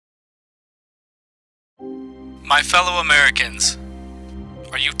My fellow Americans,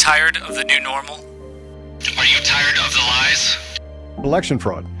 are you tired of the new normal? Are you tired of the lies? Election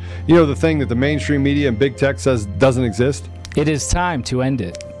fraud. You know, the thing that the mainstream media and big tech says doesn't exist? It is time to end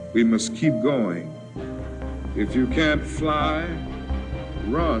it. We must keep going. If you can't fly,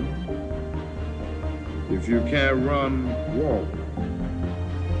 run. If you can't run, walk.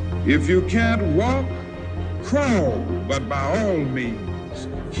 If you can't walk, crawl. But by all means,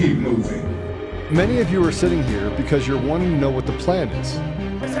 keep moving. Many of you are sitting here because you're wanting to know what the plan is.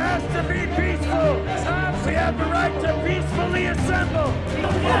 This has to be peaceful. We have the right to peacefully assemble.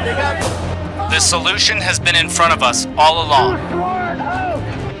 The solution has been in front of us all along.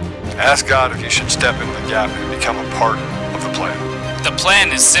 Ask God if you should step into the gap and become a part of the plan. The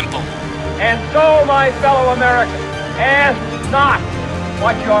plan is simple. And so, my fellow Americans, ask not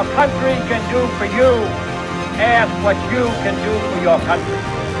what your country can do for you. Ask what you can do for your country.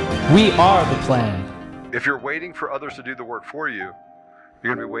 We are the plan. If you're waiting for others to do the work for you,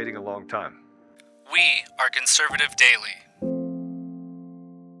 you're going to be waiting a long time. We are Conservative Daily.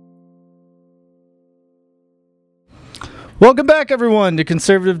 Welcome back, everyone, to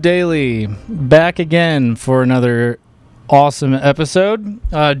Conservative Daily. Back again for another awesome episode.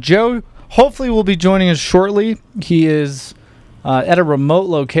 Joe hopefully will be joining us shortly. He is at a remote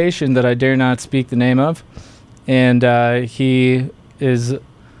location that I dare not speak the name of. And he is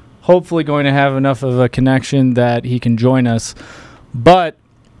hopefully going to have enough of a connection that he can join us. But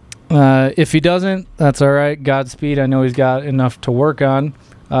if he doesn't, that's all right. Godspeed. I know he's got enough to work on.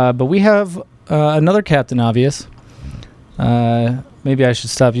 But we have another Captain Obvious. Maybe I should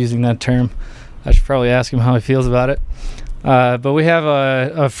stop using that term. I should probably ask him how he feels about it. But we have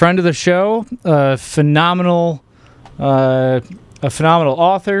a friend of the show, a phenomenal author,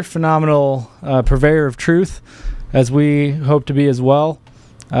 phenomenal purveyor of truth, as we hope to be as well.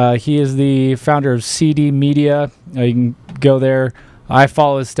 He is the founder of CD Media. You can go there. I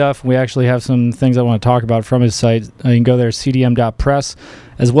follow his stuff. We actually have some things I want to talk about from his site. You can go there, cdm.press,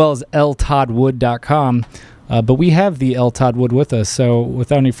 as well as ltoddwood.com. But we have the L. Todd Wood with us. So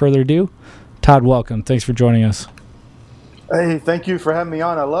without any further ado, Todd, welcome. Thanks for joining us. Hey, thank you for having me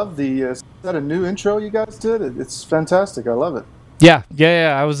on. I love the, is that a new intro you guys did? It's fantastic. I love it. Yeah.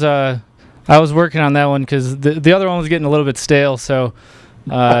 I was working on that one because the other one was getting a little bit stale. So,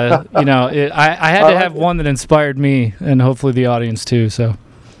 I had to have one that inspired me and hopefully the audience too. So.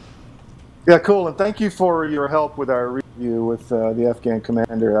 Yeah, cool. And thank you for your help with our review with the Afghan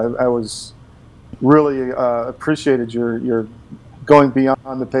commander. I was really appreciated your going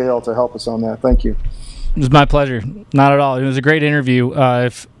beyond the pale to help us on that. Thank you. It was my pleasure. Not at all. It was a great interview.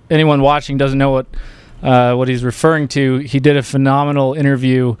 If anyone watching doesn't know what he's referring to, he did a phenomenal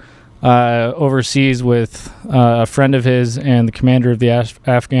interview overseas with a friend of his and the commander of the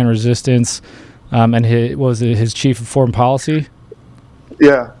Afghan resistance, and his chief of foreign policy.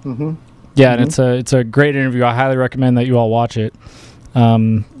 Yeah. Mm-hmm. Yeah, and it's a great interview. I highly recommend that you all watch it.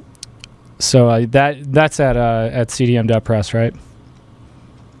 So that's at cdm.press, right?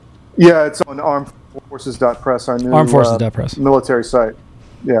 Yeah, it's on armedforces.press, our new armedforces.press military site.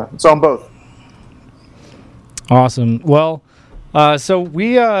 Yeah, it's on both. Awesome. Well, so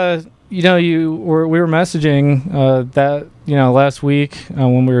we were messaging that last week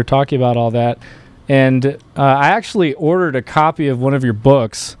when we were talking about all that, and I actually ordered a copy of one of your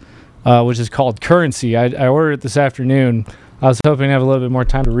books, which is called Currency. I ordered it this afternoon. I was hoping to have a little bit more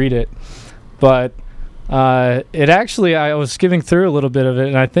time to read it. But I was skimming through a little bit of it,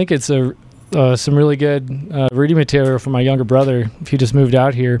 and I think it's some really good reading material for my younger brother if he just moved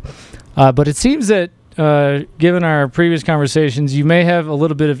out here. But it seems that, given our previous conversations, you may have a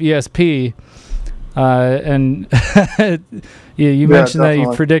little bit of ESP, and you mentioned that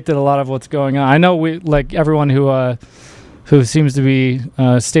you predicted a lot of what's going on. I know we, like everyone who seems to be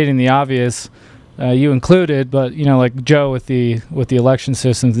stating the obvious, you included, but like Joe with the election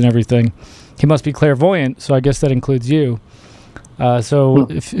systems and everything. He must be clairvoyant, so I guess that includes you.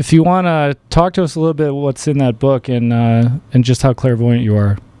 If you want to talk to us a little bit what's in that book and just how clairvoyant you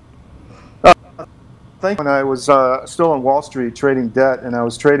are. When I was still on Wall Street trading debt, and I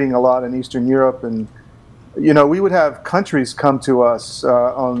was trading a lot in Eastern Europe, and we would have countries come to us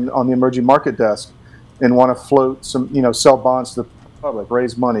on the emerging market desk and want to float some, sell bonds to the public,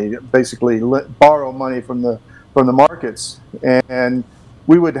 raise money, basically borrow money from the markets, and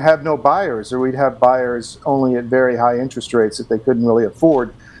we would have no buyers, or we'd have buyers only at very high interest rates that they couldn't really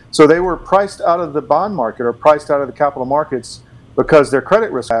afford. So they were priced out of the bond market or priced out of the capital markets because their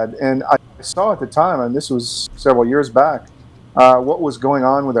credit risk had. And I saw at the time, and this was several years back, what was going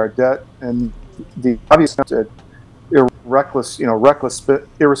on with our debt and the obvious reckless,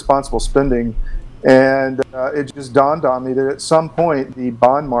 irresponsible spending And it just dawned on me that at some point the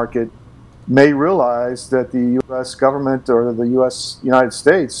bond market may realize that the U.S. government or the United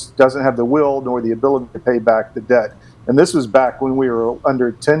States doesn't have the will nor the ability to pay back the debt. And this was back when we were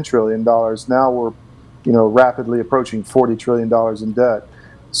under $10 trillion. Now we're, rapidly approaching $40 trillion in debt.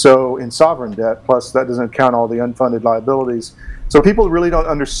 So in sovereign debt, plus that doesn't count all the unfunded liabilities. So people really don't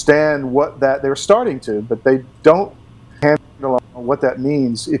understand they're starting to, but they don't handle on what that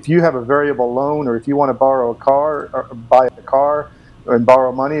means. If you have a variable loan, or if you want to borrow a car or buy a car and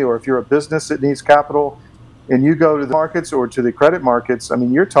borrow money, or if you're a business that needs capital and you go to the markets or to the credit markets, I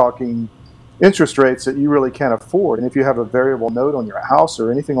mean, you're talking interest rates that you really can't afford. And if you have a variable note on your house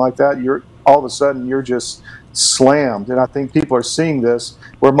or anything like that, you're all of a sudden you're just slammed. And I think people are seeing this,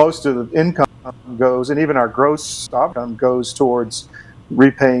 where most of the income goes, and even our gross income goes towards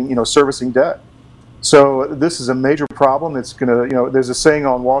repaying, servicing debt. So this is a major problem. It's going to, there's a saying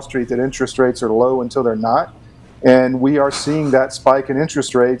on Wall Street that interest rates are low until they're not. And we are seeing that spike in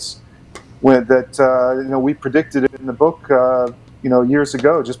interest rates we predicted it in the book, years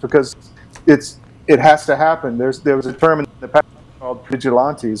ago, just because it has to happen. There was a term in the past called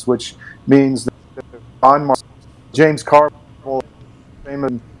vigilantes, which means that the bond market. James Carville,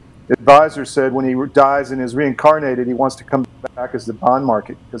 famous advisor, said when he dies and is reincarnated, he wants to come back as the bond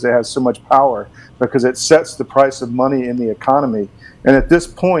market because it has so much power, because it sets the price of money in the economy. And at this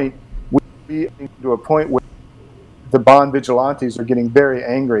point, we're getting to a point where the bond vigilantes are getting very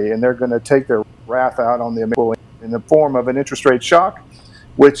angry, and they're going to take their wrath out on the American in the form of an interest rate shock,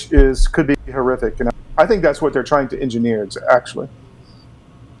 which could be horrific. And I think that's what they're trying to engineer, actually.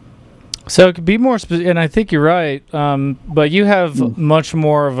 So it could be more specific, and I think you're right. But you have much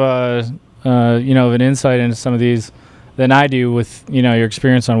more of of an insight into some of these than I do with your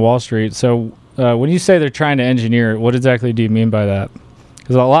experience on Wall Street. So when you say they're trying to engineer it, what exactly do you mean by that?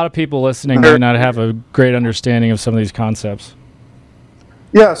 Because a lot of people listening may not have a great understanding of some of these concepts.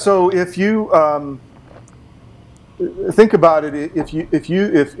 Yeah. So if you think about it,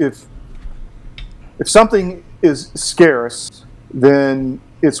 if something is scarce, then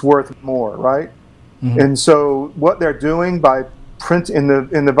it's worth more, right? Mm-hmm. And so what they're doing by print in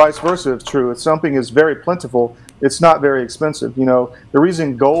the vice versa is true. If something is very plentiful, it's not very expensive. The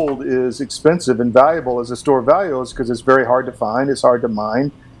reason gold is expensive and valuable as a store of value is because it's very hard to find, it's hard to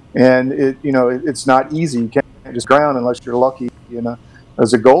mine, and it's not easy. You can't just ground unless you're lucky,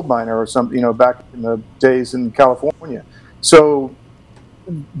 as a gold miner or something, back in the days in California. So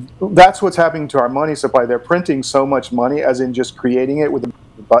that's what's happening to our money supply. They're printing so much money, as in just creating it with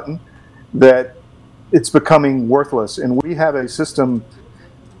a button, that it's becoming worthless. And we have a system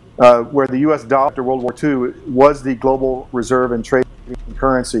where the U.S. dollar after World War II was the global reserve and trading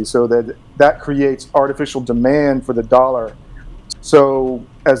currency, so that creates artificial demand for the dollar. So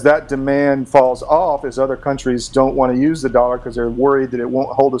as that demand falls off, as other countries don't want to use the dollar because they're worried that it won't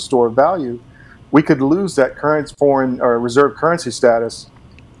hold a store of value, we could lose that current foreign or reserve currency status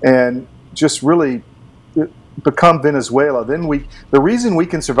and just really become Venezuela. Then the reason we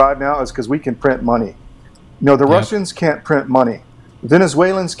can survive now is because we can print money. Russians can't print money.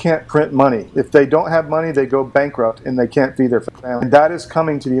 Venezuelans can't print money. If they don't have money, they go bankrupt and they can't feed their family. And that is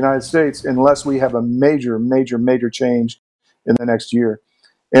coming to the United States unless we have a major, major, major change in the next year.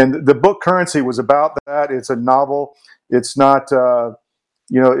 And the book Currency was about that. It's a novel. It's not,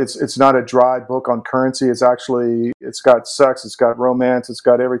 it's not a dry book on currency. It's got sex, it's got romance, it's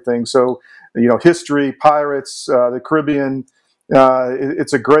got everything. So, history, pirates, the Caribbean.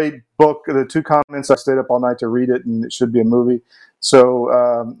 It's a great book. The two comments, I stayed up all night to read it, and it should be a movie. So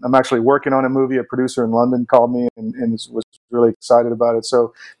I'm actually working on a movie. A producer in London called me and was really excited about it.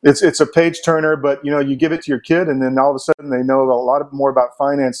 So it's a page turner, but you give it to your kid, and then all of a sudden they know a lot more about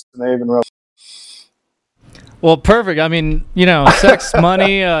finance than they even realize. Well, perfect. I mean, sex,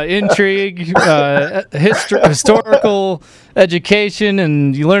 money, intrigue, historical education,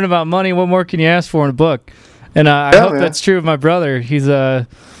 and you learn about money. What more can you ask for in a book? And I hope that's true of my brother. He's an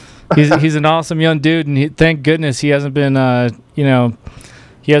awesome young dude, and thank goodness he hasn't been,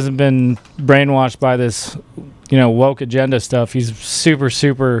 he hasn't been brainwashed by this, woke agenda stuff. He's super,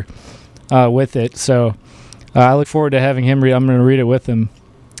 super with it. So I look forward to having him read. I'm going to read it with him.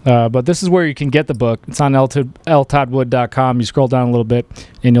 But this is where you can get the book. It's on ltoddwood.com. You scroll down a little bit,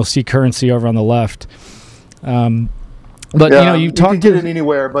 and you'll see Currency over on the left. But you can get it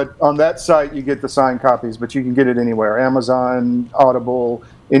anywhere. But on that site, you get the signed copies. But you can get it anywhere: Amazon, Audible,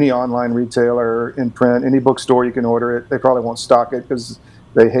 any online retailer, in print, any bookstore. You can order it. They probably won't stock it because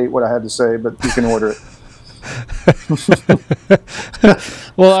they hate what I had to say, but you can order it.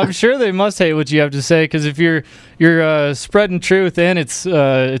 Well, I'm sure they must hate what you have to say, because if you're spreading truth and it's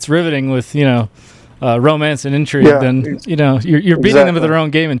riveting with romance and intrigue, then you're beating them at their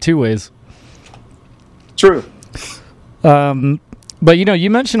own game in two ways. True. But you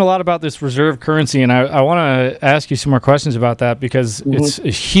mentioned a lot about this reserve currency, and I want to ask you some more questions about that, because it's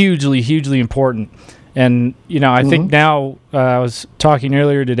hugely, hugely important. And I think now, I was talking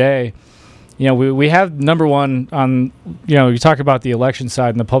earlier today, we have number one on, you talk about the election side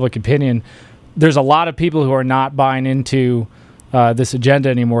and the public opinion. There's a lot of people who are not buying into this agenda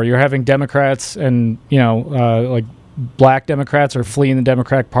anymore. You're having Democrats and, like black Democrats are fleeing the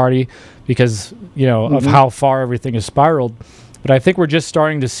Democratic Party because, of how far everything has spiraled. But I think we're just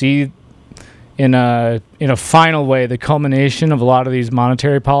starting to see in a final way the culmination of a lot of these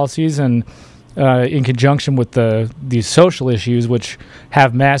monetary policies, and in conjunction with these social issues, which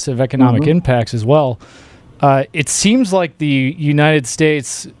have massive economic impacts as well. It seems like the United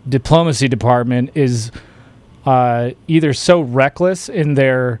States diplomacy department is either so reckless in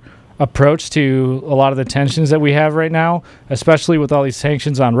their approach to a lot of the tensions that we have right now, especially with all these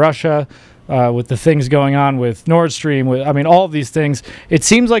sanctions on Russia, with the things going on with Nord Stream, all of these things. It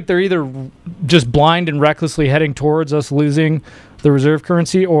seems like they're either just blind and recklessly heading towards us losing the reserve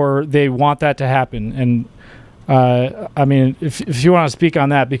currency, or they want that to happen. And if you want to speak on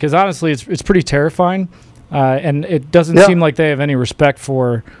that, because honestly, it's pretty terrifying, and it doesn't seem like they have any respect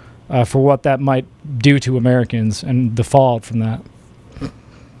for what that might do to Americans and the fallout from that.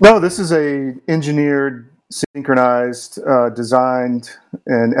 No, this is a engineered, synchronized, designed,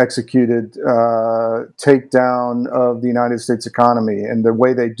 and executed takedown of the United States economy. And the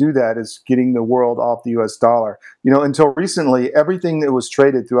way they do that is getting the world off the U.S. dollar. Until recently, everything that was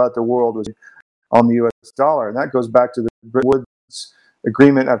traded throughout the world was on the U.S. dollar. And that goes back to the Bretton Woods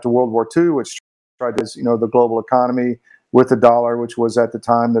Agreement after World War II, which tried to, the global economy with the dollar, which was at the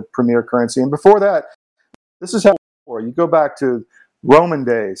time the premier currency. And before that, this is how you go back to Roman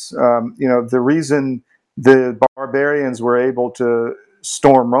days. The reason the barbarians were able to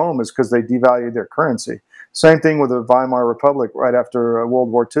storm Rome is because they devalued their currency. Same thing with the Weimar Republic right after World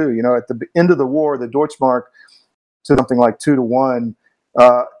War II. At the end of the war, the Deutschmark to something like 2-1.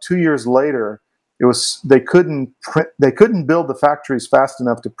 2 years later, they couldn't build the factories fast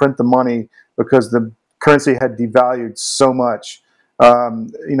enough to print the money because the currency had devalued so much.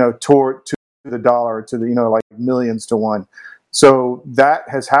 Toward to the dollar, to the like millions to one. So that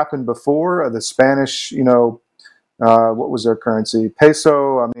has happened before. The Spanish, what was their currency?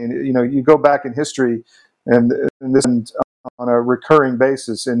 Peso. You go back in history, and this is on a recurring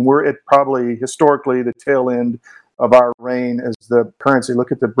basis, and we're at probably historically the tail end of our reign as the currency.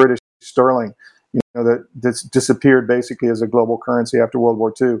 Look at the British sterling, that disappeared basically as a global currency after World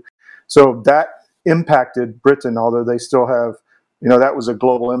War II. So that impacted Britain, although they still have, that was a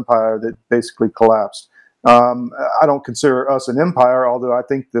global empire that basically collapsed. I don't consider us an empire, although I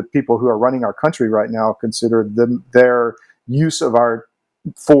think the people who are running our country right now consider their use of our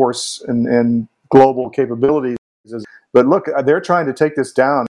force and global capabilities. But look, they're trying to take this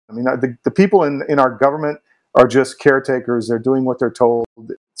down. The people in our government are just caretakers. They're doing what they're told.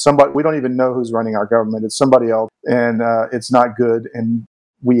 We don't even know who's running our government. It's somebody else, and it's not good. And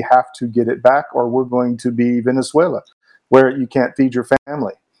we have to get it back, or we're going to be Venezuela, where you can't feed your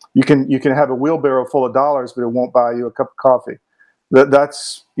family. You can have a wheelbarrow full of dollars, but it won't buy you a cup of coffee.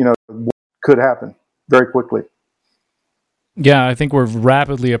 That's what could happen very quickly. Yeah, I think we're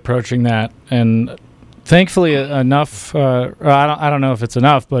rapidly approaching that, and thankfully enough. I don't know if it's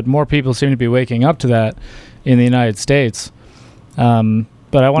enough, but more people seem to be waking up to that in the United States.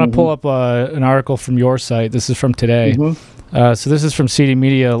 But I want to pull up an article from your site. This is from today. So this is from CD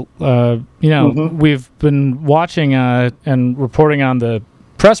Media. We've been watching and reporting on the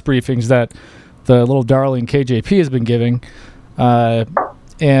press briefings that the little darling KJP has been giving. Her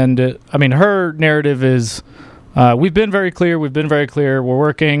narrative is, we've been very clear. We're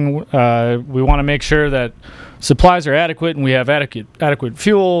working. We want to make sure that supplies are adequate and we have adequate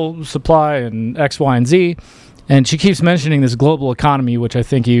fuel supply and X, Y, and Z. And she keeps mentioning this global economy, which I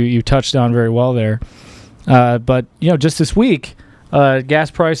think you touched on very well there. But just this week, gas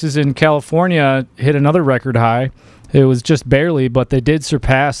prices in California hit another record high. It was just barely, but they did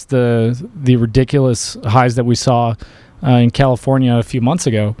surpass the ridiculous highs that we saw in California a few months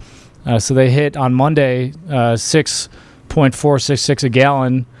ago. So they hit on Monday 6.466 a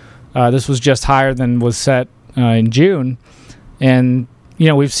gallon. This was just higher than was set in June. And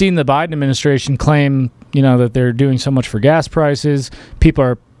we've seen the Biden administration claim that they're doing so much for gas prices.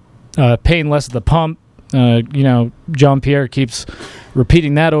 People are paying less at the pump. Jean-Pierre keeps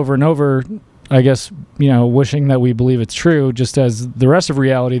repeating that over and over. I guess, wishing that we believe it's true, just as the rest of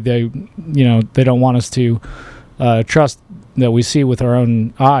reality, they don't want us to trust that we see with our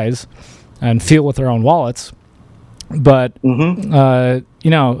own eyes and feel with our own wallets. But, again,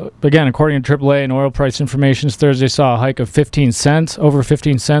 according to AAA and oil price information, Thursday saw a hike of 15 cents, over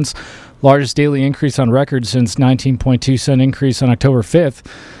 15 cents, largest daily increase on record since 19.2 cent increase on October 5th.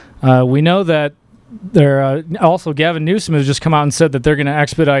 We know that also Gavin Newsom has just come out and said that they're going to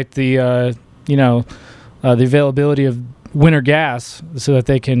expedite the availability of winter gas so that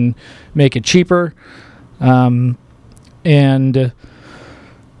they can make it cheaper. And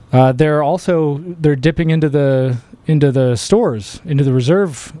they're dipping into the stores, into the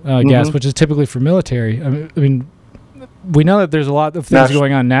reserve gas, which is typically for military. I mean, we know that there's a lot of things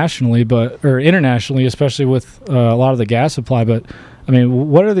going on nationally, or internationally, especially with a lot of the gas supply. But I mean,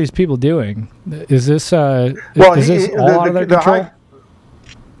 what are these people doing? Is this all out of their control?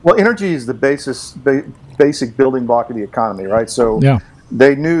 Well, energy is the basic building block of the economy, right? So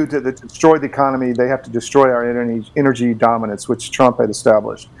they knew to destroy the economy, they have to destroy our energy dominance, which Trump had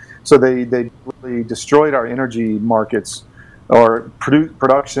established. So they really destroyed our energy markets, or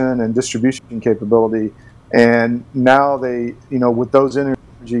production and distribution capability. And now they, with those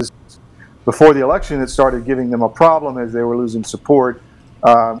energies, before the election, it started giving them a problem as they were losing support,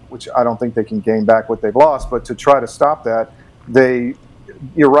 which I don't think they can gain back what they've lost. But to try to stop that,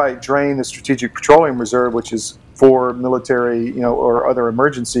 you're right, drain the Strategic Petroleum Reserve, which is for military, or other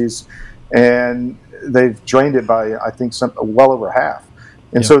emergencies, and they've drained it by, I think, well over half.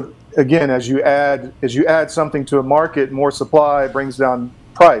 And so again, as you add something to a market, more supply brings down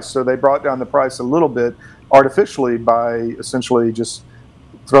price. So they brought down the price a little bit artificially by essentially just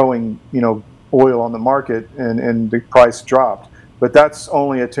throwing, oil on the market, and the price dropped. But that's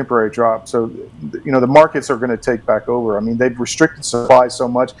only a temporary drop. So, the markets are going to take back over. I mean, they've restricted supply so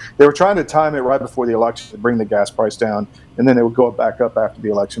much. They were trying to time it right before the election to bring the gas price down, and then it would go back up after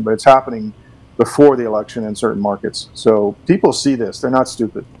the election. But it's happening before the election in certain markets. So people see this. They're not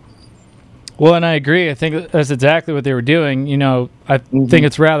stupid. Well, and I agree. I think that's exactly what they were doing. I think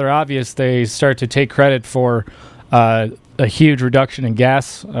it's rather obvious they start to take credit for a huge reduction in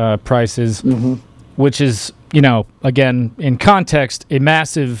gas prices, which is, again, in context, a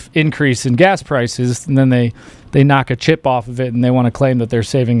massive increase in gas prices. And then they knock a chip off of it, and they want to claim that they're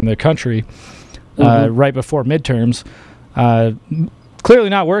saving the country right before midterms. Clearly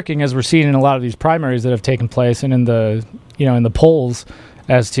not working, as we're seeing in a lot of these primaries that have taken place, and in the polls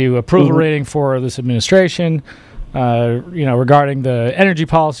as to approval rating for this administration, regarding the energy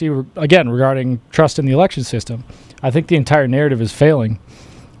policy, again, regarding trust in the election system. I think the entire narrative is failing.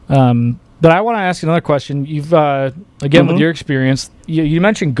 But I want to ask another question. You've, again, with your experience, you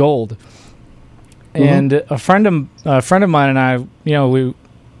mentioned gold. And a friend of mine and I, we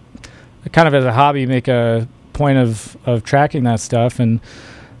kind of as a hobby make a point of tracking that stuff. And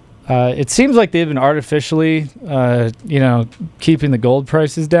it seems like they've been artificially, keeping the gold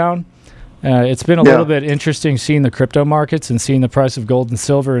prices down. It's been a little bit interesting seeing the crypto markets and seeing the price of gold and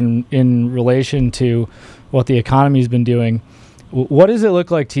silver in relation to what the economy's been doing. What does it look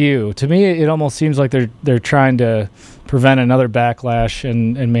like to you? To me, it almost seems like they're trying to prevent another backlash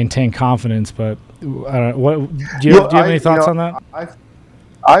and maintain confidence. But I don't know. Do you have any thoughts on that?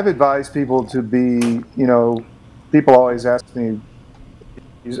 I've advised people to be, people always ask me,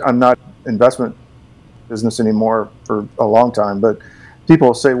 I'm not investment business anymore for a long time, but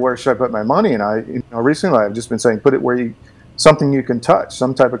people say, where should I put my money? And recently I've just been saying, put it where something you can touch,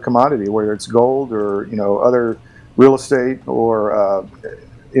 some type of commodity, whether it's gold or, other real estate or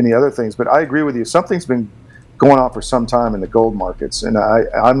any other things. But I agree with you. Something's been going on for some time in the gold markets. And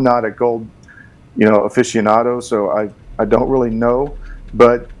I'm not a gold, aficionado, so I don't really know.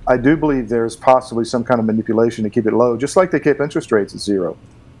 But I do believe there's possibly some kind of manipulation to keep it low, just like they kept interest rates at zero.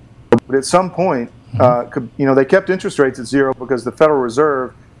 But at some point, they kept interest rates at zero because the Federal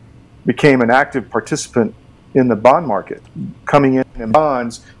Reserve became an active participant in the bond market, coming in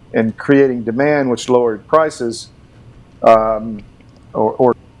bonds and creating demand, which lowered prices, but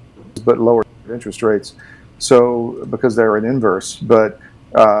lowered interest rates. So because they're an inverse, but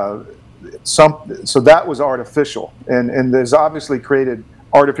so that was artificial, and there's obviously created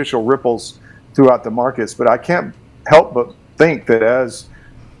artificial ripples throughout the markets. But I can't help but think that as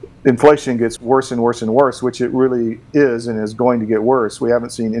inflation gets worse and worse and worse, which it really is and is going to get worse, we haven't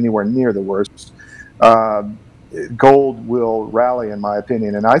seen anywhere near the worst. Gold will rally, in my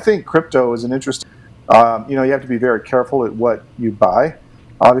opinion, and I think crypto is an interesting. You have to be very careful at what you buy,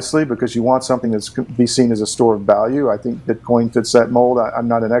 obviously, because you want something that's be seen as a store of value. I think Bitcoin fits that mold. I'm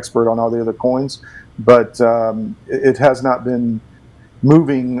not an expert on all the other coins, but it has not been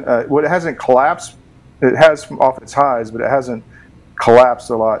moving. Well, it hasn't collapsed. It has off its highs, but it hasn't collapsed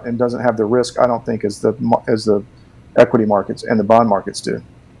a lot and doesn't have the risk, I don't think, as the equity markets and the bond markets do,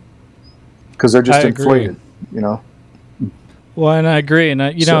 because they're just inflated. Well, and I agree, and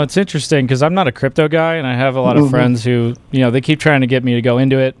it's interesting because I'm not a crypto guy, and I have a lot of friends who, they keep trying to get me to go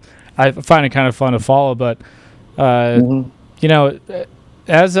into it. I find it kind of fun to follow, but and again,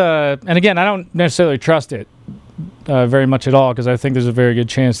 I don't necessarily trust it very much at all, because I think there's a very good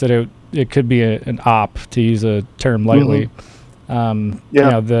chance that it could be an op, to use a term lightly.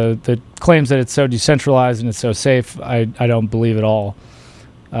 The claims that it's so decentralized and it's so safe, I don't believe at all.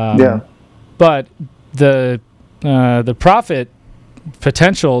 But the profit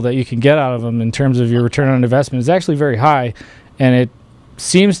potential that you can get out of them in terms of your return on investment is actually very high, and it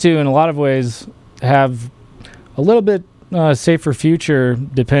seems to, in a lot of ways, have a little bit safer future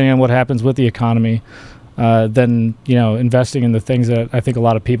depending on what happens with the economy than investing in the things that I think a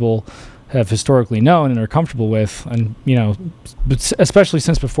lot of people have historically known and are comfortable with, and especially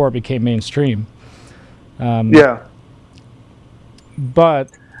since before it became mainstream. But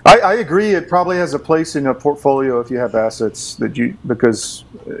I agree. It probably has a place in a portfolio if you have assets because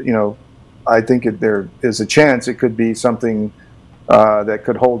I think there is a chance it could be something that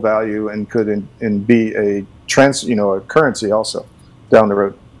could hold value and could be a currency also down the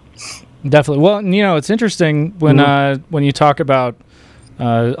road. Definitely. Well, it's interesting when you talk about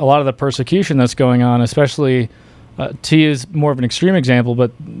a lot of the persecution that's going on, especially to use more of an extreme example,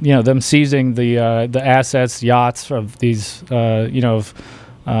 but them seizing the assets, yachts of these of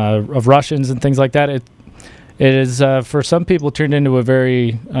Russians and things like that. It is for some people turned into a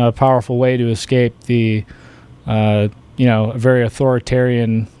very powerful way to escape the very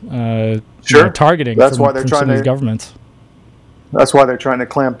authoritarian targeting. That's why from some of these governments. That's why they're trying to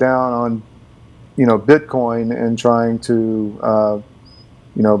clamp down on Bitcoin and trying to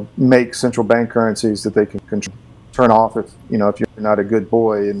make central bank currencies that they can turn off if you're not a good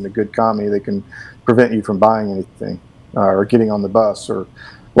boy and a good commie. They can prevent you from buying anything or getting on the bus, or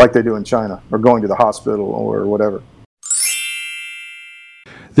like they do in China, or going to the hospital or whatever.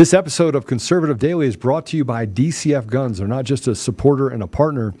 This episode of Conservative Daily is brought to you by DCF Guns. They're not just a supporter and a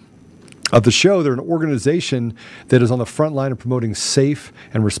partner of the show. They're an organization that is on the front line of promoting safe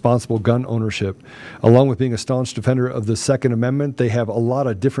and responsible gun ownership. Along with being a staunch defender of the Second Amendment, they have a lot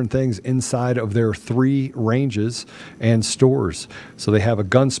of different things inside of their 3 ranges and stores. So they have a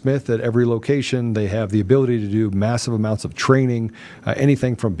gunsmith at every location. They have the ability to do massive amounts of training,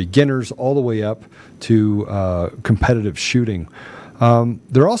 anything from beginners all the way up to competitive shooting.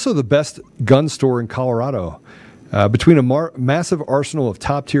 They're also the best gun store in Colorado. Between a massive arsenal of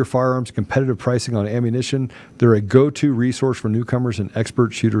top-tier firearms and competitive pricing on ammunition, they're a go-to resource for newcomers and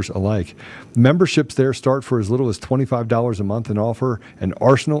expert shooters alike. Memberships there start for as little as $25 a month and offer an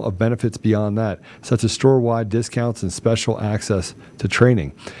arsenal of benefits beyond that, such as store-wide discounts and special access to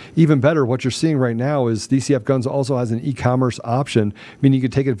training. Even better, what you're seeing right now is DCF Guns also has an e-commerce option, meaning you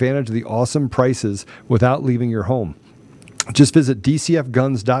can take advantage of the awesome prices without leaving your home. Just visit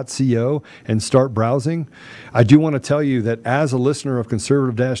dcfguns.co and start browsing. I do want to tell you that as a listener of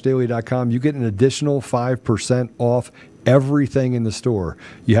conservative-daily.com, you get an additional 5% off everything in the store.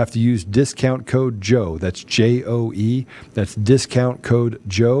 You have to use discount code Joe. That's Joe. That's discount code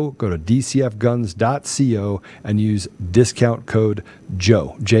Joe. Go to dcfguns.co and use discount code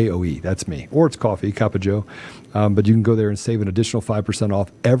Joe. Joe. That's me. Or it's coffee, cup of Joe. But you can go there and save an additional 5%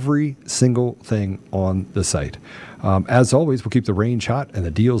 off every single thing on the site. As always, we'll keep the range hot and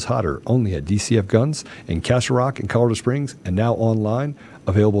the deals hotter only at DCF Guns in Castle Rock and Colorado Springs, and now online,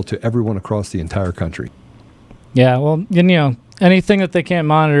 available to everyone across the entire country. Yeah, well, anything that they can't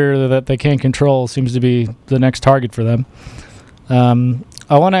monitor, that they can't control, seems to be the next target for them.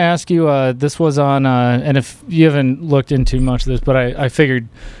 I want to ask you, this was on, and if you haven't looked into much of this, but I figured,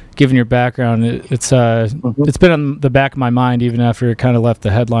 given your background, it's been on the back of my mind even after it kind of left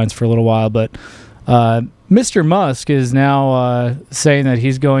the headlines for a little while. But Mr. Musk is now saying that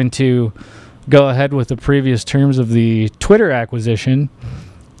he's going to go ahead with the previous terms of the Twitter acquisition,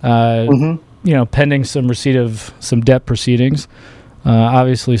 pending some receipt of some debt proceedings.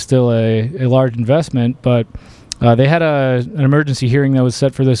 Obviously still a large investment, but they had an emergency hearing that was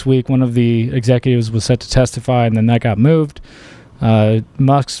set for this week. One of the executives was set to testify, and then that got moved.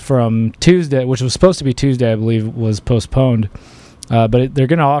 Musk's from Tuesday, which was supposed to be Tuesday, I believe, was postponed. But they're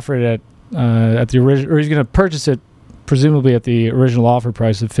going to offer it at the original, or he's going to purchase it presumably at the original offer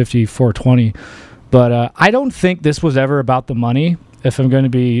price of $54.20. But I don't think this was ever about the money. If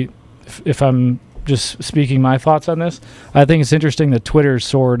I'm just speaking my thoughts on this, I think it's interesting that Twitter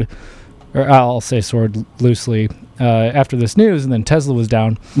soared or I'll say soared loosely after this news, and then Tesla was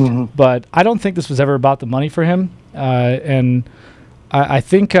down. Mm-hmm. But I don't think this was ever about the money for him. And I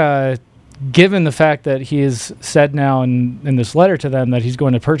think given the fact that he has said now in this letter to them that he's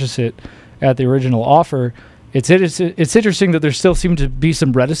going to purchase it at the original offer, it's interesting that there still seems to be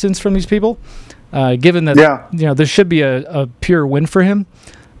some reticence from these people, given that this should be a pure win for him.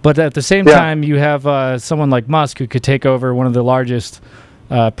 But at the same time, you have someone like Musk who could take over one of the largest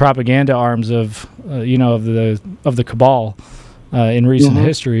propaganda arms of the cabal in recent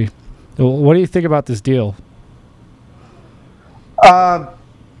history. What do you think about this deal?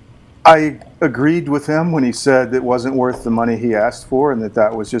 I agreed with him when he said it wasn't worth the money he asked for, and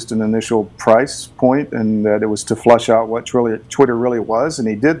that was just an initial price point, and that it was to flush out what Twitter really was, and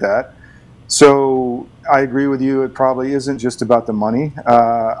he did that. So I agree with you. It probably isn't just about the money.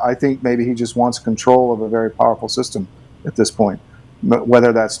 I think maybe he just wants control of a very powerful system at this point,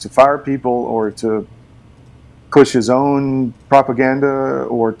 whether that's to fire people or to push his own propaganda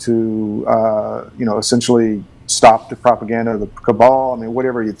or to essentially stop the propaganda of the cabal. I mean,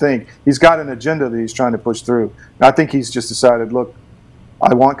 whatever you think, he's got an agenda that he's trying to push through. And I think he's just decided, look,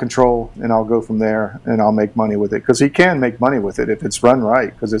 I want control, and I'll go from there, and I'll make money with it, because he can make money with it if it's run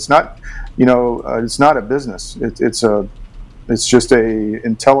right. Because it's not, it's not a business. It's just a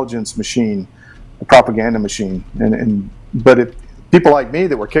intelligence machine, a propaganda machine. But if people like me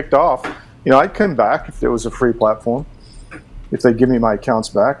that were kicked off, I'd come back if there was a free platform, if they give me my accounts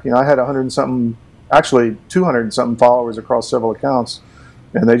back. I had 100 and something. Actually 200 and something followers across several accounts,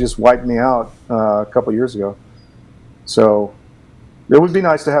 and they just wiped me out a couple years ago. So it would be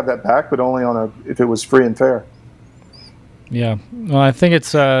nice to have that back, but only if it was free and fair. Yeah, well, I think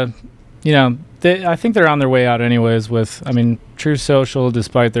it's I think they're on their way out anyways. True Social,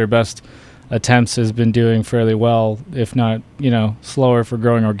 despite their best attempts, has been doing fairly well, if not slower for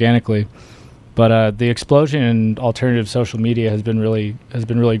growing organically. But the explosion in alternative social media has been really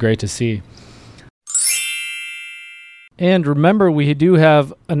great to see. And remember, we do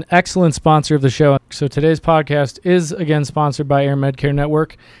have an excellent sponsor of the show. So today's podcast is again sponsored by Air Medcare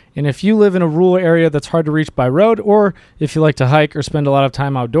Network. And if you live in a rural area that's hard to reach by road, or if you like to hike or spend a lot of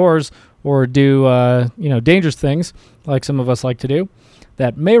time outdoors, or do dangerous things like some of us like to do,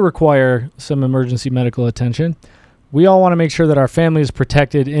 that may require some emergency medical attention, we all want to make sure that our family is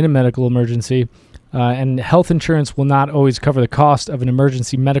protected in a medical emergency. And health insurance will not always cover the cost of an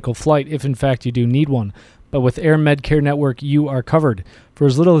emergency medical flight if, in fact, you do need one. But with Air Medcare Network, you are covered. For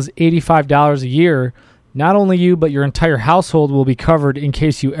as little as $85 a year, not only you, but your entire household will be covered in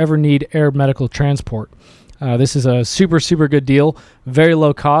case you ever need air medical transport. This is a super, super good deal, very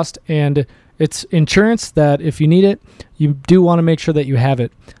low cost, and it's insurance that if you need it, you do want to make sure that you have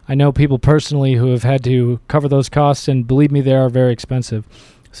it. I know people personally who have had to cover those costs, and believe me, they are very expensive.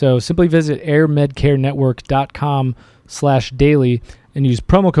 So simply visit airmedcarenetwork.com/daily and use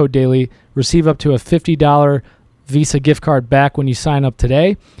promo code DAILY. Receive up to a $50 Visa gift card back when you sign up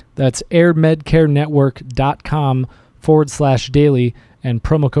today. That's airmedcarenetwork.com/daily, and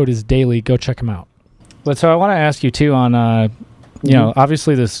promo code is DAILY. Go check them out. But so I want to ask you too on,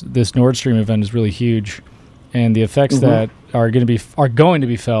 obviously this Nord Stream event is really huge, and the effects that are going to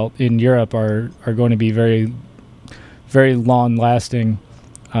be felt in Europe are going to be very, very long lasting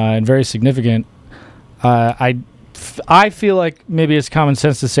and very significant. I feel like maybe it's common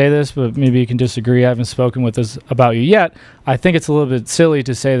sense to say this, but maybe you can disagree. I haven't spoken with this about you yet. I think it's a little bit silly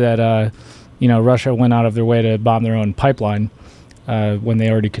to say that Russia went out of their way to bomb their own pipeline when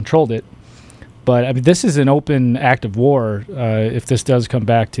they already controlled it. But this is an open act of war if this does come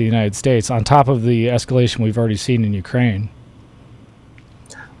back to the United States, on top of the escalation we've already seen in Ukraine.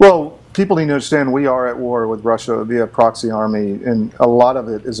 Well, people need to understand we are at war with Russia via proxy army, and a lot of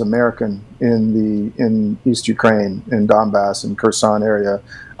it is American in East Ukraine, in Donbass and Kherson area.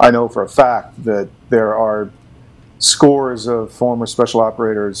 I know for a fact that there are scores of former special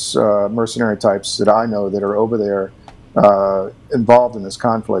operators, mercenary types that I know that are over there involved in this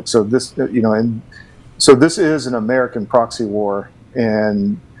conflict. So this, so this is an American proxy war,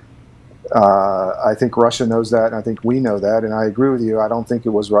 and I think Russia knows that, and I think we know that, and I agree with you. I don't think it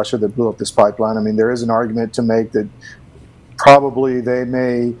was Russia that blew up this pipeline. I mean, there is an argument to make that probably they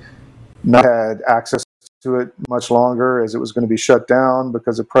may not have had access to it much longer, as it was going to be shut down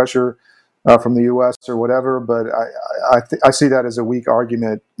because of pressure from the U.S. or whatever. But I see that as a weak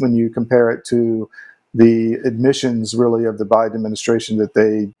argument when you compare it to the admissions, really, of the Biden administration that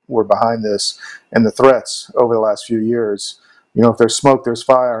they were behind this, and the threats over the last few years. If there's smoke, there's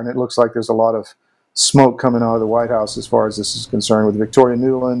fire, and it looks like there's a lot of smoke coming out of the White House as far as this is concerned, with Victoria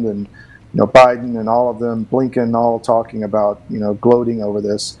Nuland and Biden and all of them, Blinken, all talking about gloating over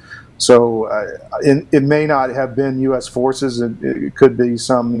this. So it may not have been U.S. forces. It could be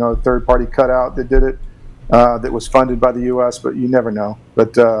some third-party cutout that did it, that was funded by the U.S. But you never know.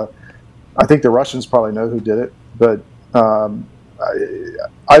 But I think the Russians probably know who did it. But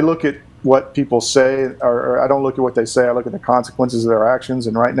I look at what people say, or I don't look at what they say. I look at the consequences of their actions.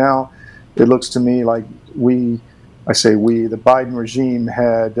 And right now, it looks to me like the Biden regime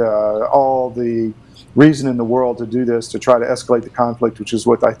had all the reason in the world to do this, to try to escalate the conflict, which is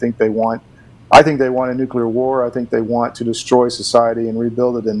what I think they want. I think they want a nuclear war. I think they want to destroy society and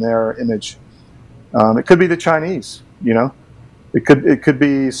rebuild it in their image. It could be the Chinese, It could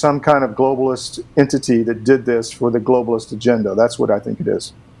be some kind of globalist entity that did this for the globalist agenda. That's what I think it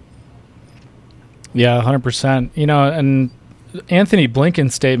is. Yeah, 100%. And Anthony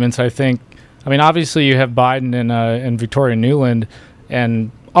Blinken's statements, obviously you have Biden and Victoria Nuland,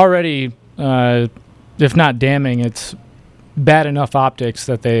 and already, if not damning, it's bad enough optics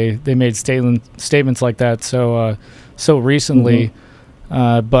that they made statements like that so recently.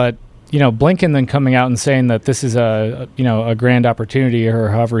 Mm-hmm. But Blinken then coming out and saying that this is a grand opportunity, or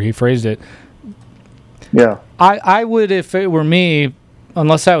however he phrased it. Yeah, I would, if it were me,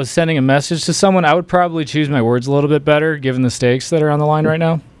 unless I was sending a message to someone, I would probably choose my words a little bit better, given the stakes that are on the line right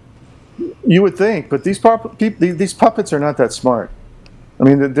now. You would think, but these puppets are not that smart. I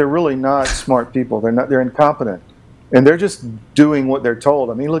mean, they're really not smart people. They're incompetent, and they're just doing what they're told.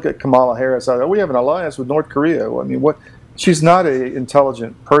 I mean, look at Kamala Harris. We have an alliance with North Korea. I mean, what? She's not an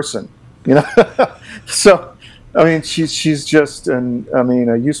intelligent person, So, I mean, she's just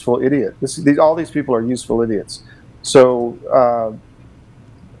a useful idiot. All these people are useful idiots. So,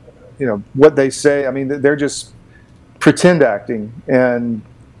 what they say. I mean, they're just pretend acting, and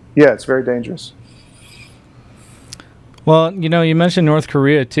yeah, it's very dangerous. Well, you mentioned North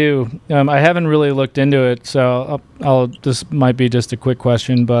Korea too. I haven't really looked into it, so this might be just a quick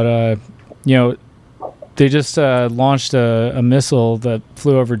question, but they just launched a missile that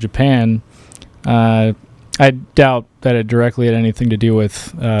flew over Japan. I doubt that it directly had anything to do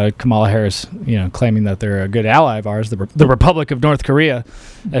with Kamala Harris, claiming that they're a good ally of ours, the Republic of North Korea,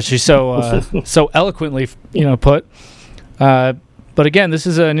 as she so eloquently put. But again, this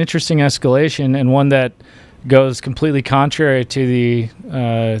is an interesting escalation, and one that goes completely contrary to the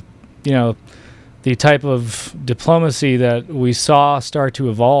type of diplomacy that we saw start to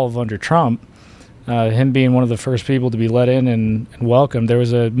evolve under Trump. Him being one of the first people to be let in and welcomed. There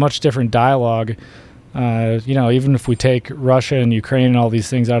was a much different dialogue. Even if we take Russia and Ukraine and all these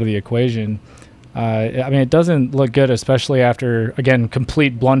things out of the equation, it doesn't look good, especially after, again,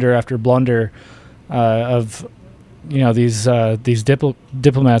 complete blunder after blunder of these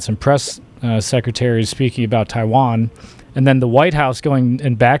diplomats and press secretaries speaking about Taiwan, and then the White House going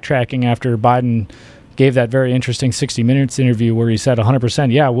and backtracking after Biden gave that very interesting 60 Minutes interview where he said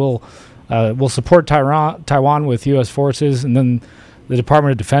 100%, yeah, we'll support Taiwan with U.S. forces, and then the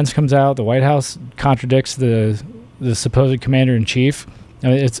Department of Defense comes out, the White House contradicts the supposed commander-in-chief. I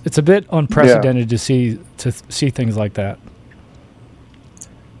mean, it's a bit unprecedented to see things like that.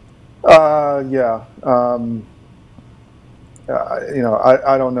 Yeah.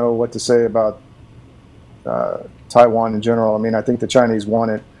 I don't know what to say about Taiwan in general. I mean, I think the Chinese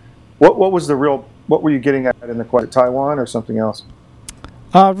want it. What were you getting at in the question? Taiwan or something else?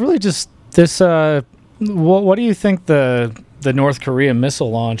 Really just this, what do you think the North Korea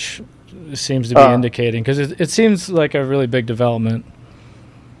missile launch seems to be indicating? Because it seems like a really big development.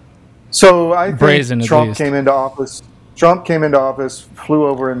 So I think Trump came into office, flew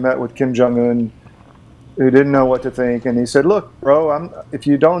over and met with Kim Jong-un, who didn't know what to think, and he said, "Look, bro, if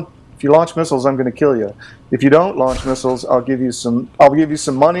you launch missiles, I'm going to kill you. If you don't launch missiles, I'll give you some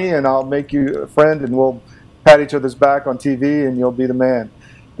money, and I'll make you a friend, and we'll pat each other's back on TV, and you'll be the man."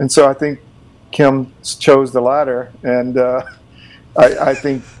 And so I think Kim chose the latter, and I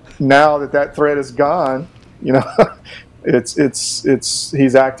think now that threat is gone, he's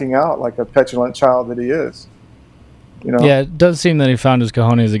acting out like a petulant child that he is. Yeah, it does seem that he found his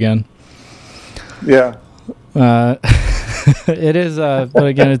cojones again. Yeah. It is, but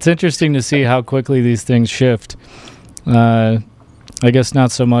again, it's interesting to see how quickly these things shift. I guess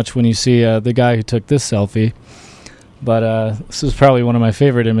not so much when you see the guy who took this selfie, but this is probably one of my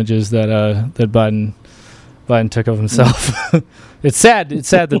favorite images that Biden took of himself. It's sad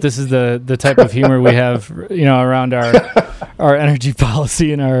that this is the type of humor we have, around our energy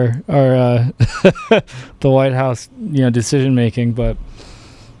policy and our the White House, decision making. But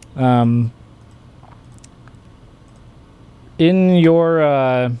in your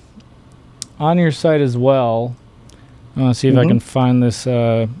on your site as well, I want to see if I can find this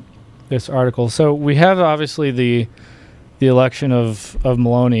article. So we have obviously the election of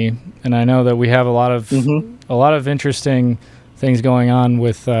Maloney, and I know that we have a lot of interesting things going on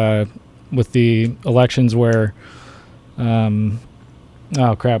with the elections where,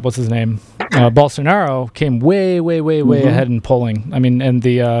 oh crap, what's his name? Bolsonaro came way ahead in polling. I mean, and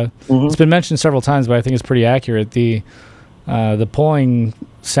it's been mentioned several times, but I think it's pretty accurate. The polling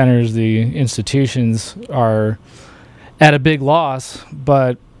centers, the institutions are at a big loss,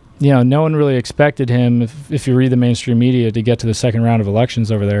 but no one really expected him, if you read the mainstream media, to get to the second round of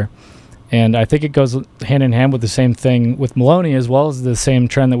elections over there. And I think it goes hand in hand with the same thing with Maloney, as well as the same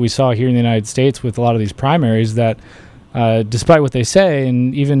trend that we saw here in the United States with a lot of these primaries, that despite what they say,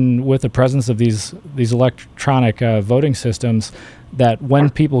 and even with the presence of these electronic voting systems, that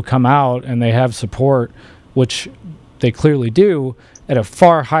when people come out and they have support, which they clearly do, at a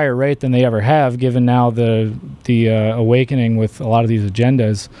far higher rate than they ever have, given now the awakening with a lot of these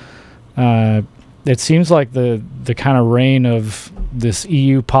agendas. It seems like the kind of reign of this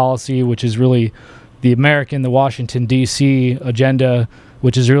EU policy, which is really the American, the Washington, D.C. agenda,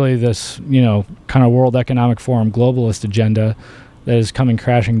 which is really this, kind of World Economic Forum globalist agenda that is coming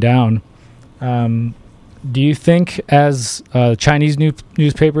crashing down. Do you think, as Chinese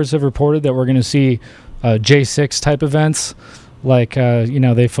newspapers have reported, that we're going to see J6 type events like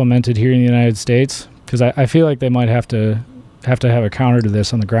they fomented here in the United States? Because I feel like they might have to have a counter to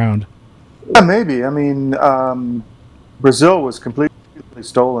this on the ground. Yeah, maybe. I mean, Brazil was completely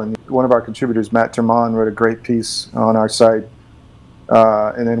stolen. One of our contributors, Matt Terman, wrote a great piece on our site,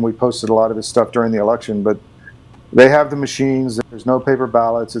 and then we posted a lot of his stuff during the election. But they have the machines. There's no paper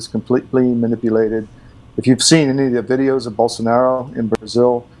ballots. It's completely manipulated. If you've seen any of the videos of Bolsonaro in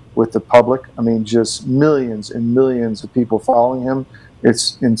Brazil with the public, I mean, just millions and millions of people following him.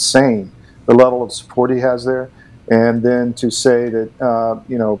 It's insane, the level of support he has there. And then to say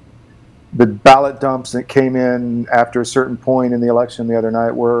that, the ballot dumps that came in after a certain point in the election the other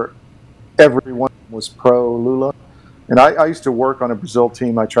night, where everyone was pro-Lula. And I used to work on a Brazil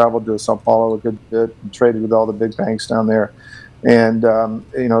team. I traveled to Sao Paulo a good bit and traded with all the big banks down there. And,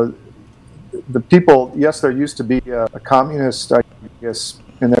 the people, yes, there used to be a communist, I guess,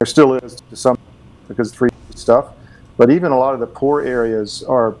 and there still is to some, because it's free stuff. But even a lot of the poor areas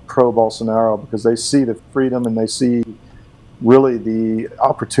are pro-Bolsonaro because they see the freedom and they see really the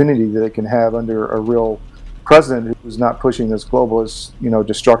opportunity that they can have under a real president who's not pushing this globalist,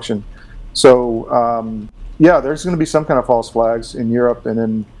 destruction. So, there's going to be some kind of false flags in Europe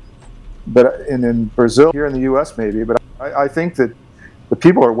and in Brazil, here in the U.S. maybe. But I think that the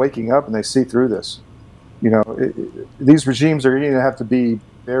people are waking up and they see through this. These regimes are going to have to be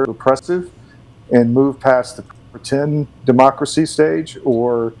very repressive and move past the pretend democracy stage,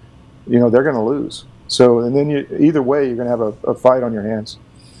 or they're going to lose. So, and then either way, you're going to have a fight on your hands.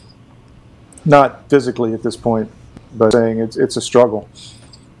 Not physically at this point, but saying it's a struggle.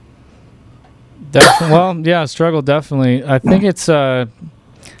 Struggle, definitely. I think it's, I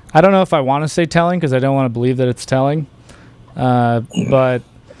don't know if I want to say telling, because I don't want to believe that it's telling. But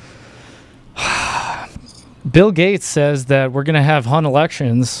Bill Gates says that we're going to have Hun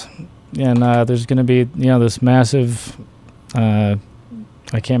elections, and there's going to be, this massive, I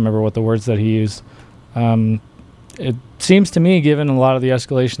can't remember what the words that he used. It seems to me, given a lot of the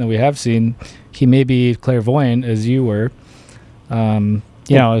escalation that we have seen, he may be clairvoyant, as you were,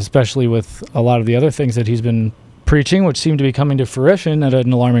 especially with a lot of the other things that he's been preaching, which seem to be coming to fruition at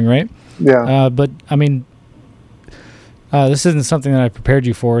an alarming rate. Yeah. But, I mean, this isn't something that I prepared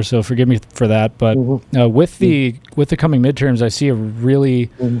you for, so forgive me for that. But with the coming midterms, I see a really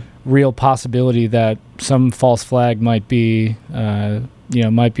real possibility that some false flag might be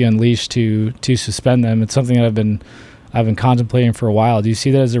unleashed to suspend them. It's something that I've been contemplating for a while. Do you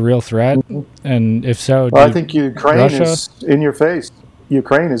see that as a real threat? And if so, I think Ukraine is in your face.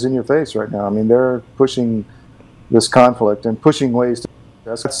 Ukraine is in your face right now. I mean, they're pushing this conflict and pushing ways to.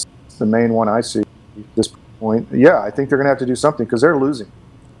 That's the main one I see at this point. Yeah, I think they're going to have to do something because they're losing,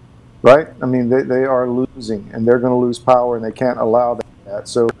 right? I mean, they are losing, and they're going to lose power, and they can't allow that.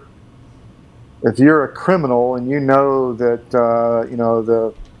 So, if you're a criminal and you know that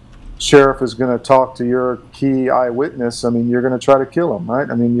the sheriff is going to talk to your key eyewitness, I mean, you're going to try to kill him, right?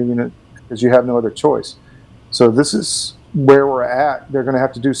 I mean, you're going to, because you have no other choice. So this is where we're at. They're going to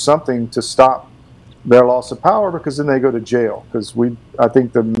have to do something to stop their loss of power, because then they go to jail. Because I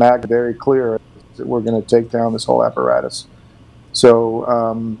think the MAG very clear that we're going to take down this whole apparatus. So,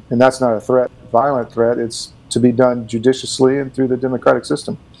 and that's not a threat, violent threat. It's to be done judiciously and through the democratic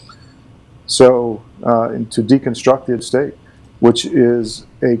system. So, and to deconstruct the state, which is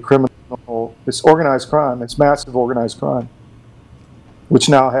a criminal, it's organized crime, it's massive organized crime, which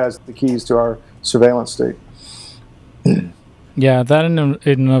now has the keys to our surveillance state. Yeah, that in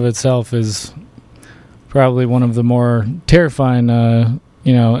and of itself is probably one of the more terrifying,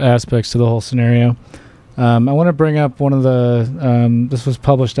 aspects to the whole scenario. I want to bring up one of the. This was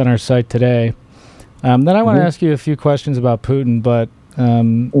published on our site today. Then I want to ask you a few questions about Putin, but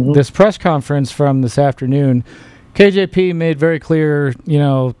this press conference from this afternoon, KJP made very clear,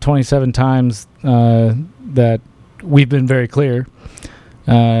 27 times that we've been very clear.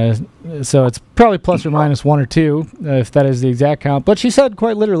 So it's probably plus or minus one or two, if that is the exact count. But she said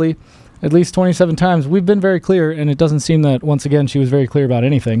quite literally, at least 27 times, we've been very clear, and it doesn't seem that, once again, she was very clear about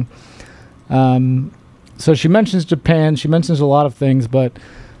anything. So she mentions Japan, she mentions a lot of things, but,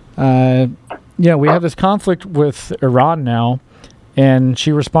 we have this conflict with Iran now, and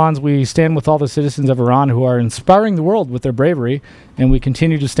she responds, we stand with all the citizens of Iran who are inspiring the world with their bravery, and we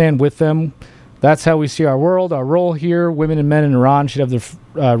continue to stand with them. That's how we see our world, our role here. Women and men in Iran should have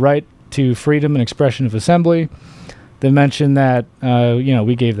the right to freedom and expression of assembly. They mentioned that,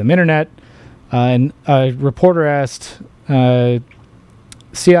 we gave them internet. And a reporter asked,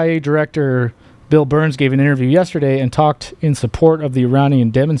 CIA Director Bill Burns gave an interview yesterday and talked in support of the Iranian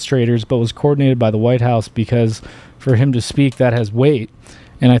demonstrators, but was coordinated by the White House because for him to speak, that has weight.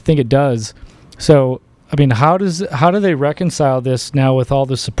 And I think it does. So, I mean, how do they reconcile this now with all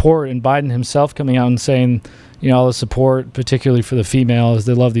the support and Biden himself coming out and saying, all the support, particularly for the females,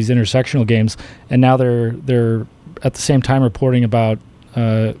 they love these intersectional games, and now they're at the same time reporting about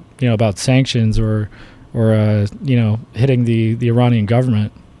about sanctions or hitting the Iranian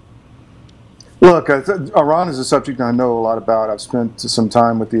government. Look, Iran is a subject I know a lot about. I've spent some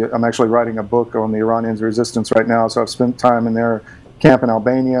time I'm actually writing a book on the Iranians' resistance right now, so I've spent time in their camp in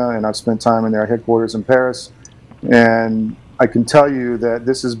Albania, and I've spent time in their headquarters in Paris. And I can tell you that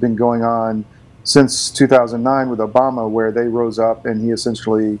this has been going on since 2009 with Obama, where they rose up and he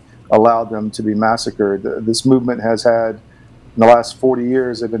essentially allowed them to be massacred. This movement has had, in the last 40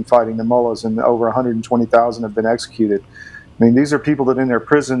 years, they've been fighting the mullahs, and over 120,000 have been executed. I mean, these are people that in their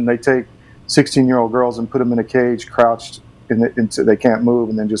prison, they take 16-year-old girls and put them in a cage, crouched until they can't move,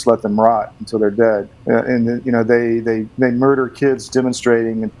 and then just let them rot until they're dead. They murder kids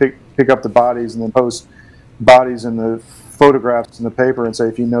demonstrating and pick up the bodies and then post bodies in the photographs in the paper and say,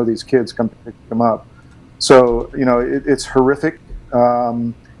 if you know these kids, come pick them up. So it's horrific,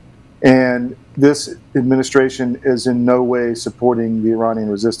 and this administration is in no way supporting the Iranian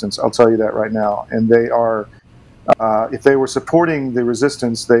resistance. I'll tell you that right now. And they are. If they were supporting the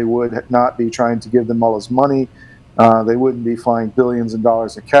resistance, they would not be trying to give the mullahs money. They wouldn't be flying billions of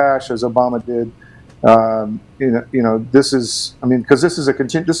dollars of cash as Obama did. This is, because this is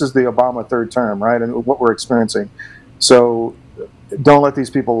the Obama third term, right? And what we're experiencing. So don't let these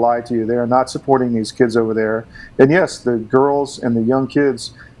people lie to you. They are not supporting these kids over there. And yes, the girls and the young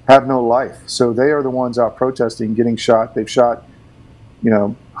kids have no life. So they are the ones out protesting, getting shot. They've shot,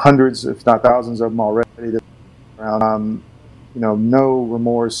 hundreds, if not thousands of them already. No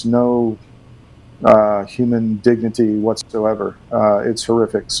remorse, no human dignity whatsoever. It's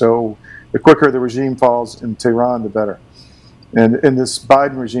horrific. So the quicker the regime falls in Tehran, the better. And this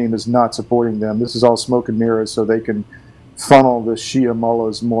Biden regime is not supporting them. This is all smoke and mirrors so they can funnel the Shia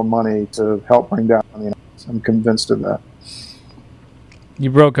mullahs more money to help bring down the United States. I'm convinced of that. You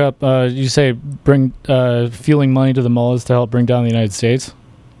broke up. You say bring fueling money to the mullahs to help bring down the United States?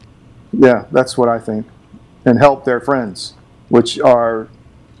 Yeah, that's what I think. And help their friends, which are,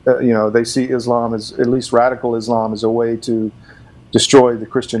 they see Islam as, at least radical Islam, as a way to destroy the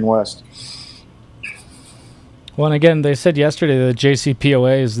Christian West. Well, and again, they said yesterday that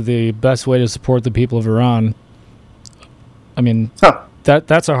JCPOA is the best way to support the people of Iran. I mean,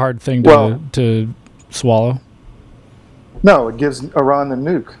 that's a hard thing to swallow. No, it gives Iran the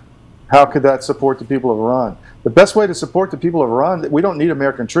nuke. How could that support the people of Iran? The best way to support the people of Iran, we don't need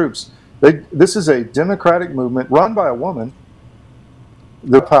American troops. This is a democratic movement run by a woman,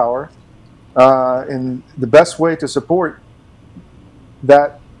 the power, and the best way to support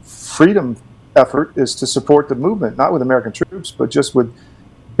that freedom effort is to support the movement, not with American troops, but just with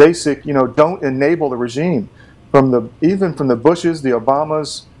basic, don't enable the regime. Even from the Bushes, the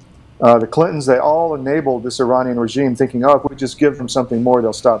Obamas, the Clintons, they all enabled this Iranian regime, thinking, if we just give them something more,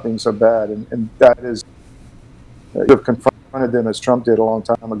 they'll stop being so bad. And that is, you have confronted them as Trump did a long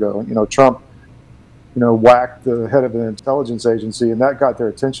time ago. Trump, whacked the head of an intelligence agency, and that got their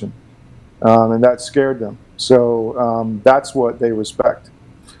attention, and that scared them. So that's what they respect.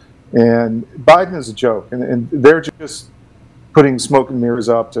 And Biden is a joke, and they're just putting smoke and mirrors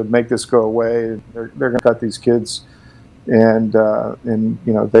up to make this go away. They're going to cut these kids, and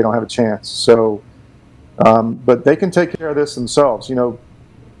they don't have a chance. So, but they can take care of this themselves.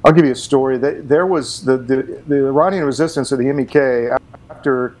 I'll give you a story. There was the Iranian resistance of the MEK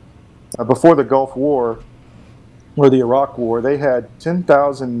after, before the Gulf War or the Iraq War. They had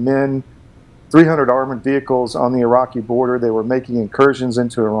 10,000 men, 300 armored vehicles on the Iraqi border. They were making incursions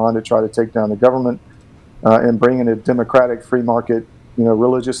into Iran to try to take down the government and bring in a democratic, free market,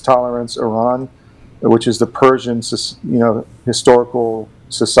 religious tolerance Iran, which is the Persian, historical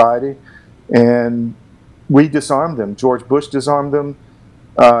society. And we disarmed them. George Bush disarmed them,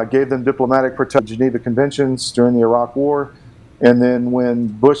 gave them diplomatic protection, Geneva Conventions during the Iraq War. And then when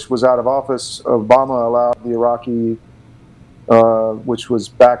Bush was out of office, Obama allowed the Iraqi, which was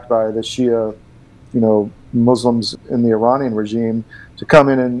backed by the Shia, Muslims in the Iranian regime, to come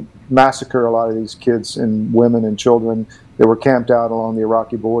in and massacre a lot of these kids and women and children that were camped out along the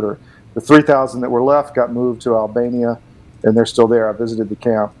Iraqi border. The 3,000 that were left got moved to Albania, and they're still there. I visited the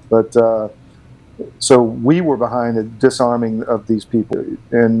camp. But so we were behind the disarming of these people.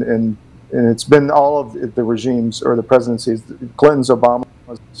 And it's been all of the regimes or the presidencies, Clinton's,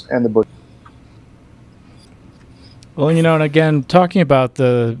 Obama's, and the Bush. Well, and again, talking about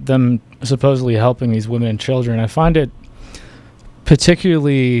them supposedly helping these women and children, I find it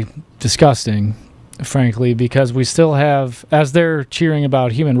particularly disgusting, frankly, because we still have, as they're cheering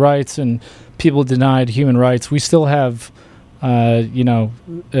about human rights and people denied human rights, we still have, a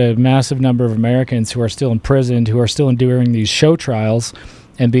massive number of Americans who are still imprisoned, who are still enduring these show trials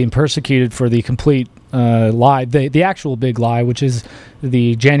and being persecuted for the complete lie, the actual big lie, which is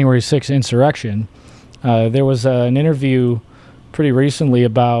the January 6th insurrection. There was an interview pretty recently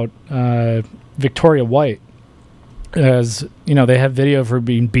about Victoria White. As they have video of her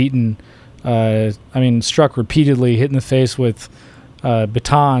being beaten, struck repeatedly, hit in the face with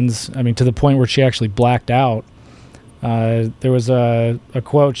batons, to the point where she actually blacked out. There was a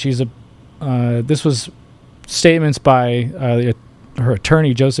quote, this was statements by her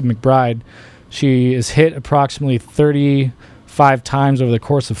attorney, Joseph McBride. She is hit approximately 35 times over the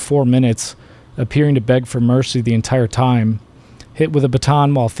course of 4 minutes, appearing to beg for mercy the entire time. Hit with a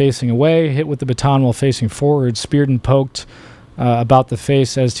baton while facing away, hit with the baton while facing forward, speared and poked about the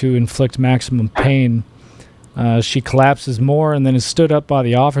face as to inflict maximum pain. She collapses more and then is stood up by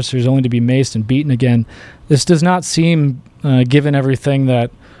the officers only to be maced and beaten again. This does not seem, given everything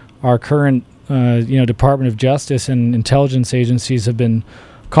that our current Department of Justice and intelligence agencies have been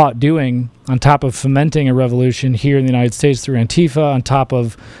caught doing, on top of fomenting a revolution here in the United States through Antifa, on top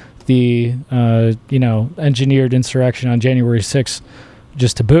of the engineered insurrection on January 6th,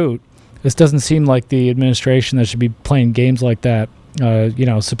 just to boot. This doesn't seem like the administration that should be playing games like that,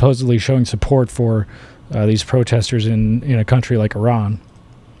 supposedly showing support for these protesters in a country like Iran.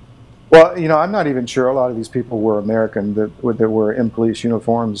 Well, I'm not even sure a lot of these people were American that were in police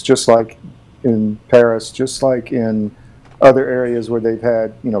uniforms, just like in Paris, just like in other areas where they've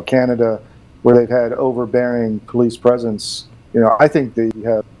had, Canada, where they've had overbearing police presence. I think they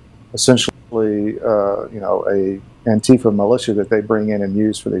have essentially, a Antifa militia that they bring in and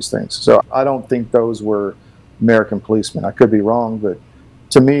use for these things. So I don't think those were American policemen. I could be wrong, but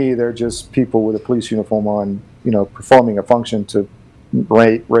to me, they're just people with a police uniform on, performing a function to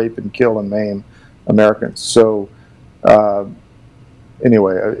rape and kill and maim Americans. So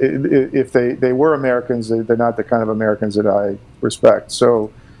anyway, if they were Americans, they're not the kind of Americans that I respect.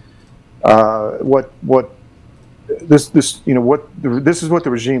 So this is what the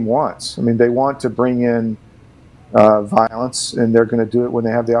regime wants. They want to bring in violence, and they're going to do it when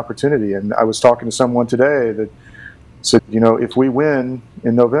they have the opportunity. And I was talking to someone today that said, if we win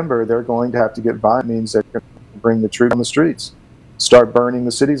in November, they're going to have to get violent. It means they're going to bring the troops on the streets, start burning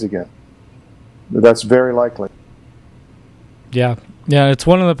the cities again. That's very likely. Yeah, it's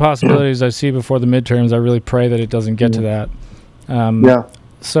one of the possibilities I see before the midterms. I really pray that it doesn't get to that.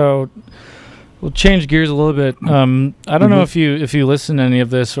 So we'll change gears a little bit. I don't know if you listened to any of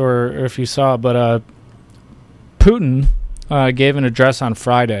this or if you saw, but Putin gave an address on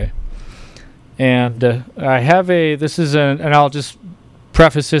Friday. And I have and I'll just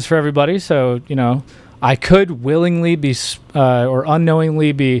preface this for everybody. So, I could willingly be or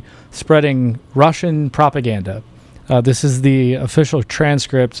unknowingly be spreading Russian propaganda. This is the official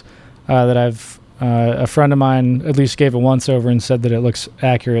transcript that a friend of mine at least gave a once over and said that it looks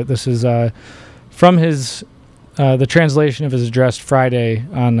accurate. This is from the translation of his address Friday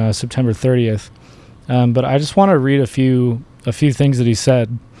on September 30th. But I just want to read a few things that he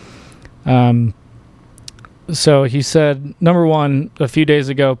said. So he said, number one, a few days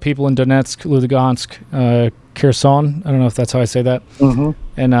ago, people in Donetsk, Lugansk, Kherson, I don't know if that's how I say that,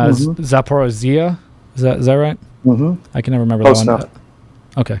 and Zaporozhye, is that right? Mm-hmm. I can never remember that one.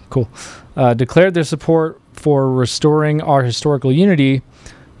 Okay, cool. Declared their support for restoring our historical unity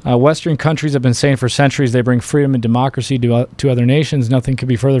Western countries have been saying for centuries they bring freedom and democracy to other nations. Nothing could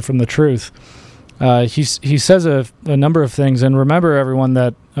be further from the truth. He says a number of things, and remember, everyone,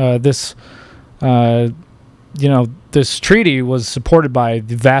 that this treaty was supported by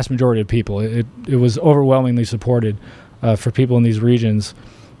the vast majority of people. It was overwhelmingly supported for people in these regions.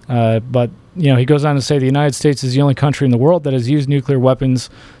 But he goes on to say the United States is the only country in the world that has used nuclear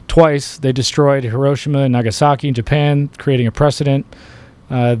weapons twice. They destroyed Hiroshima and Nagasaki in Japan, creating a precedent.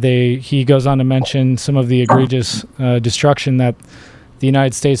 He goes on to mention some of the egregious destruction that the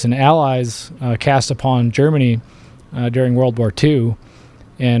United States and allies cast upon Germany during World War II.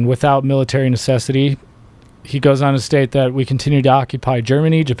 And without military necessity, he goes on to state that we continue to occupy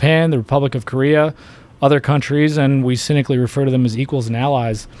Germany, Japan, the Republic of Korea, other countries, and we cynically refer to them as equals and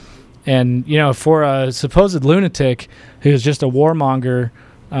allies. And, for a supposed lunatic who's just a warmonger,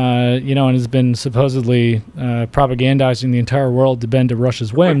 and has been supposedly propagandizing the entire world to bend to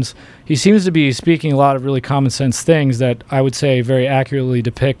Russia's whims, he seems to be speaking a lot of really common sense things that I would say very accurately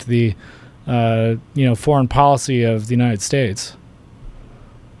depict the, foreign policy of the United States.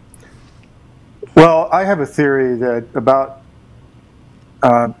 Well, I have a theory that about,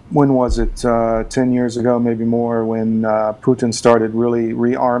 when was it, 10 years ago, maybe more, when Putin started really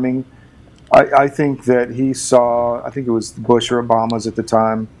rearming. I think that he saw, I think it was Bush or Obama's at the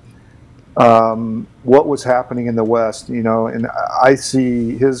time, what was happening in the West, and I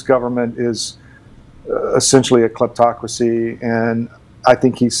see his government is essentially a kleptocracy, and I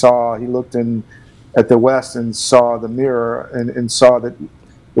think he looked at the West and saw the mirror and saw that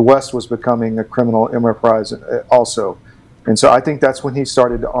the West was becoming a criminal enterprise also. And so I think that's when he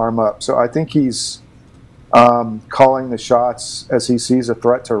started to arm up. So I think he's calling the shots as he sees a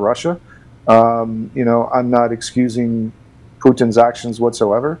threat to Russia. I'm not excusing Putin's actions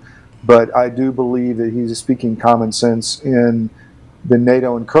whatsoever, but I do believe that he's speaking common sense in the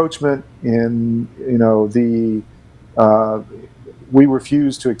NATO encroachment, in we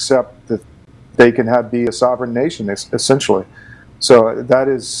refuse to accept that they can be a sovereign nation, essentially. So that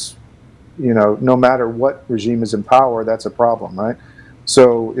is, no matter what regime is in power, that's a problem, right?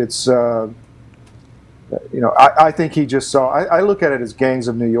 So it's, I think he just saw, I look at it as gangs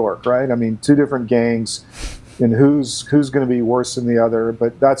of New York, right? I mean, two different gangs, and who's going to be worse than the other,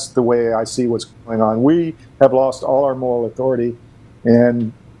 but that's the way I see what's going on. We have lost all our moral authority,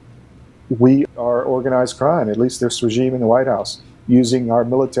 and we are organized crime, at least this regime in the White House, using our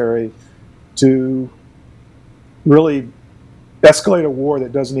military to really escalate a war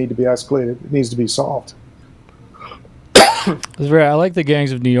that doesn't need to be escalated. It needs to be solved. I like the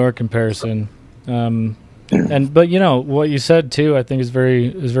gangs of New York comparison. But what you said too, I think is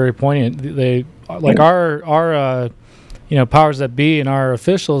very poignant. They like our powers that be and our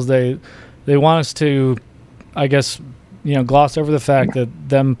officials, they want us to, I guess, gloss over the fact that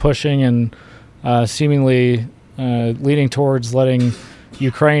them pushing and seemingly leading towards letting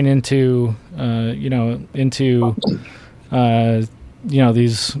Ukraine into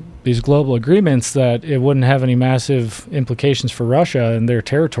these global agreements, that it wouldn't have any massive implications for Russia and their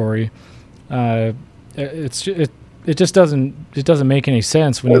territory. It just doesn't make any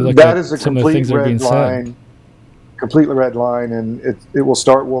sense when you look at some of the things that are being said. Completely red line, and it will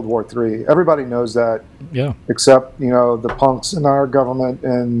start World War III. Everybody knows that. Yeah. Except the punks in our government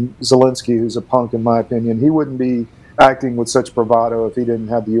and Zelensky, who's a punk in my opinion. He wouldn't be acting with such bravado if he didn't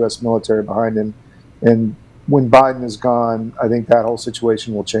have the U.S. military behind him. And when Biden is gone, I think that whole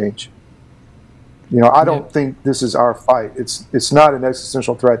situation will change. I don't think this is our fight. It's not an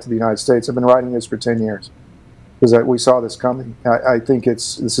existential threat to the United States. I've been writing this for 10 years because we saw this coming. I think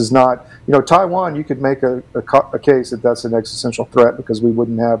this is not, Taiwan, you could make a case that that's an existential threat because we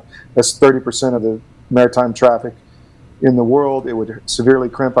wouldn't have, that's 30% of the maritime traffic in the world. It would severely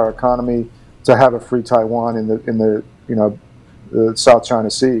crimp our economy to have a free Taiwan in the South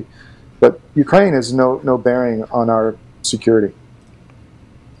China Sea. But Ukraine has no bearing on our security.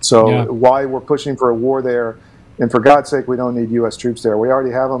 So why we're pushing for a war there, and for God's sake, we don't need U.S. troops there. We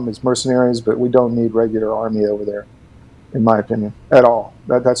already have them as mercenaries, but we don't need regular army over there, in my opinion, at all.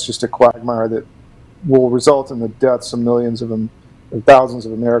 That's just a quagmire that will result in the deaths of millions of them, thousands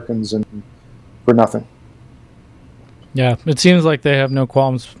of Americans, and for nothing. Yeah, it seems like they have no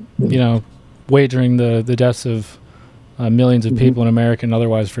qualms, wagering the deaths of millions of people in America and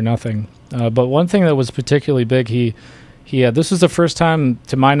otherwise for nothing. But one thing that was particularly big, this was the first time,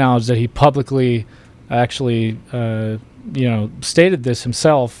 to my knowledge, that he publicly actually, stated this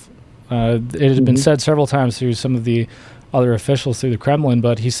himself. It had been said several times through some of the other officials through the Kremlin,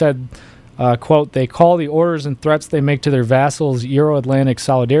 but he said quote, they call the orders and threats they make to their vassals Euro-Atlantic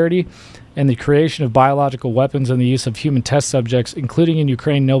solidarity and the creation of biological weapons and the use of human test subjects, including in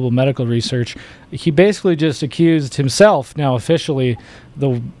Ukraine noble medical research. He basically just accused himself, now officially,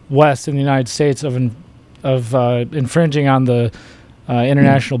 the West and the United States of infringing on the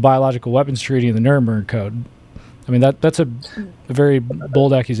International Biological Weapons Treaty and the Nuremberg Code. I mean, that's a very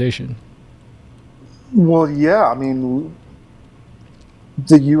bold accusation. Well, yeah. I mean,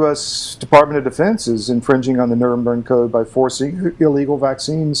 the U.S. Department of Defense is infringing on the Nuremberg Code by forcing illegal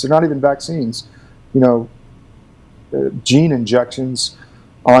vaccines. They're not even vaccines, gene injections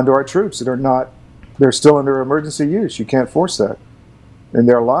onto our troops that are not, they're still under emergency use. You can't force that. And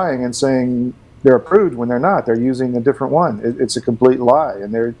they're lying and saying they're approved when they're not. They're using a different one. It's a complete lie.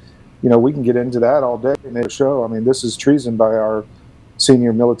 And they're, we can get into that all day and make a show. I mean, this is treason by our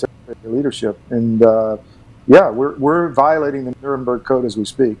senior military leadership. And, we're violating the Nuremberg Code as we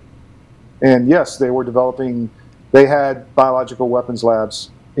speak. And yes, they had biological weapons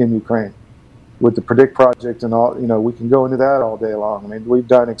labs in Ukraine with the Predict project and all. We can go into that all day long. I mean, we've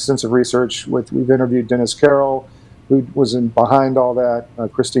done extensive research we've interviewed Dennis Carroll, who was behind all that,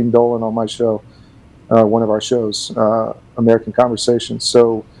 Christine Dolan on my show, one of our shows, American Conversations.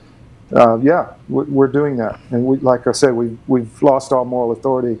 So, we're doing that. And like I said, we've lost all moral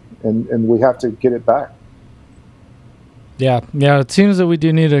authority and we have to get it back. Yeah, it seems that we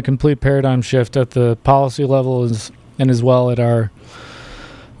do need a complete paradigm shift at the policy level and as well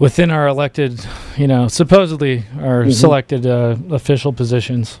within our elected, supposedly our selected official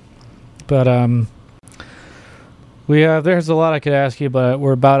positions. But there's a lot I could ask you, but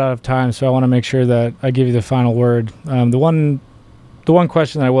we're about out of time, so I want to make sure that I give you the final word. The one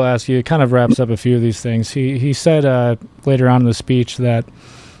question that I will ask you, it kind of wraps up a few of these things. He said later on in the speech that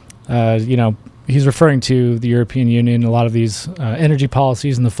he's referring to the European Union, a lot of these energy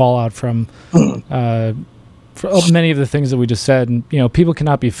policies and the fallout from many of the things that we just said. And, people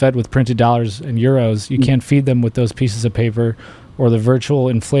cannot be fed with printed dollars and euros. You can't feed them with those pieces of paper or the virtual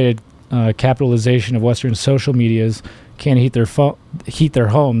inflated capitalization of Western social medias can't heat their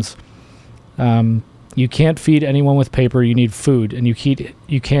homes. You can't feed anyone with paper. You need food. And you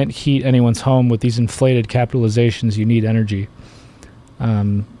can't heat anyone's home with these inflated capitalizations. You need energy.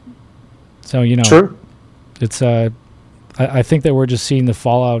 So, True. It's I think that we're just seeing the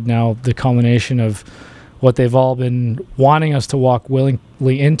fallout now, the culmination of what they've all been wanting us to walk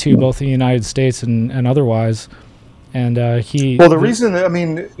willingly into, both in the United States and otherwise. And reason,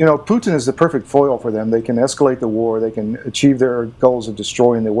 Putin is the perfect foil for them. They can escalate the war. They can achieve their goals of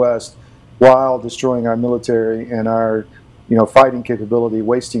destroying the West while destroying our military and our, fighting capability,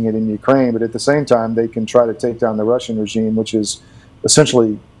 wasting it in Ukraine. But at the same time, they can try to take down the Russian regime, which is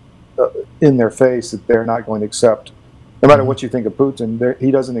essentially in their face that they're not going to accept. No matter what you think of Putin,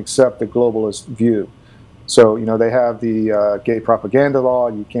 he doesn't accept the globalist view. So, they have the gay propaganda law.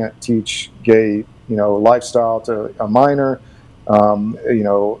 You can't teach gay, lifestyle to a minor.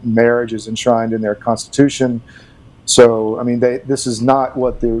 Marriage is enshrined in their constitution. So, this is not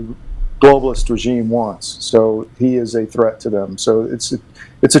what the globalist regime wants. So he is a threat to them. So it's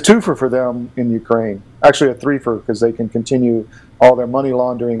a twofer for them in Ukraine. Actually, a threefer, because they can continue all their money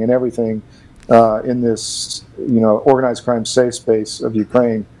laundering and everything in this, organized crime safe space of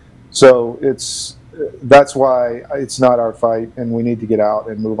Ukraine. So that's why it's not our fight, and we need to get out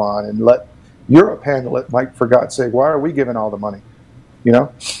and move on and let Europe handle it. Like, for God's sake, why are we giving all the money? Yeah,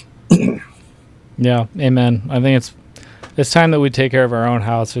 amen. I think it's time that we take care of our own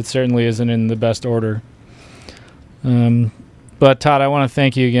house. It certainly isn't in the best order. But Todd, I want to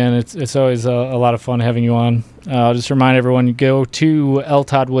thank you again. It's always a lot of fun having you on. I'll just remind everyone, go to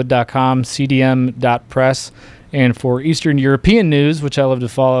ltoddwood.com, cdm.press, and for Eastern European news, which I love to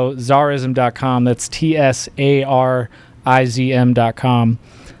follow, tsarism.com. That's tsarizm.com.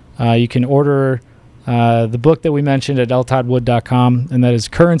 You can order the book that we mentioned at ltoddwood.com, and that is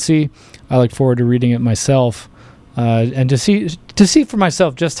Currency. I look forward to reading it myself and to see for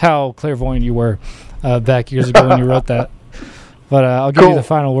myself just how clairvoyant you were back years ago when you wrote that. But I'll give you the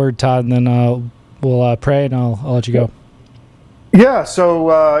final word, Todd, and then we'll pray, and I'll let you go. Yeah,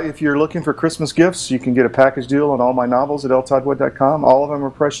 so if you're looking for Christmas gifts, you can get a package deal on all my novels at ltoddwood.com. All of them are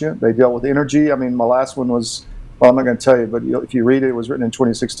prescient. They deal with energy. My last one was, I'm not going to tell you, but if you read it, it was written in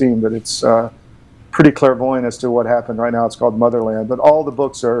 2016, but it's pretty clairvoyant as to what happened. Right now it's called Motherland. But all the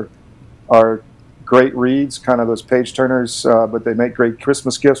books are great reads, kind of those page turners, but they make great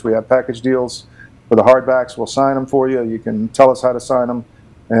Christmas gifts. We have package deals for the hardbacks. We'll sign them for you. You can tell us how to sign them.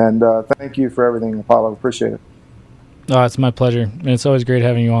 And thank you for everything, Apollo. Appreciate it. Oh, it's my pleasure. And it's always great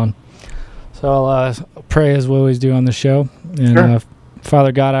having you on. So I'll pray as we always do on the show. And sure.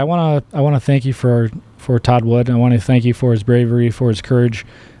 Father God, I want to thank you for Todd Wood. I want to thank you for his bravery, for his courage,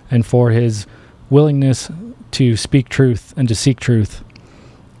 and for his willingness to speak truth and to seek truth.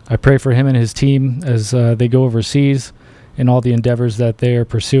 I pray for him and his team as they go overseas in all the endeavors that they are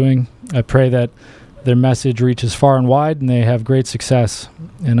pursuing. I pray that their message reaches far and wide and they have great success.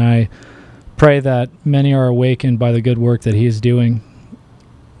 And I pray that many are awakened by the good work that he is doing.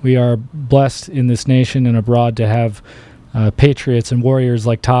 We are blessed in this nation and abroad to have patriots and warriors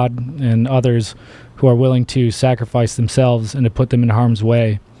like Todd and others who are willing to sacrifice themselves and to put them in harm's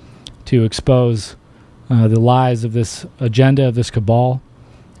way to expose the lies of this agenda, of this cabal,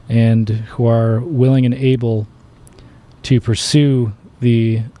 and who are willing and able to pursue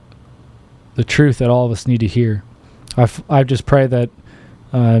the truth that all of us need to hear. I just pray that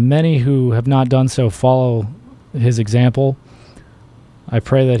many who have not done so follow his example. I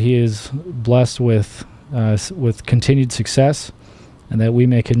pray that he is blessed with continued success and that we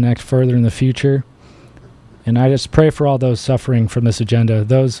may connect further in the future. And I just pray for all those suffering from this agenda,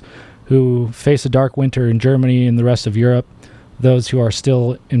 those who face a dark winter in Germany and the rest of Europe, those who are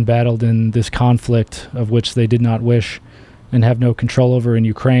still embattled in this conflict of which they did not wish and have no control over in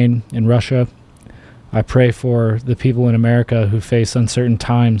Ukraine and Russia. I pray for the people in America who face uncertain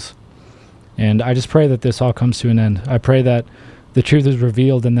times. And I just pray that this all comes to an end. I pray that the truth is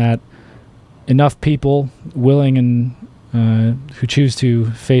revealed and that enough people willing and who choose to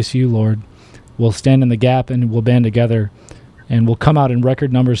face you, Lord, will stand in the gap and will band together and will come out in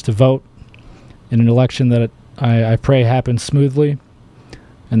record numbers to vote in an election that I pray happens smoothly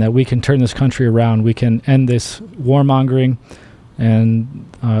and that we can turn this country around. We can end this warmongering and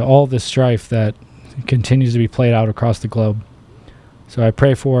all this strife that continues to be played out across the globe. So I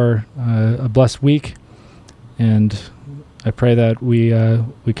pray for a blessed week, and I pray that we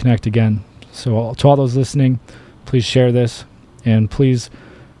connect again. So to all those listening, please share this, and please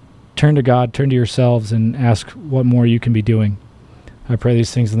turn to God, turn to yourselves, and ask what more you can be doing. I pray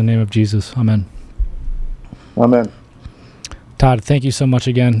these things in the name of Jesus. Amen. Amen. Todd, thank you so much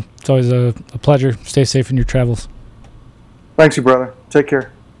again. It's always a pleasure. Stay safe in your travels. Thanks, you brother. Take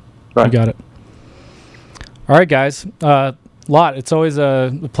care. Bye. You got it. All right, guys. Lot. It's always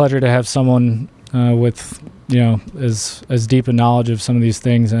a pleasure to have someone with as deep a knowledge of some of these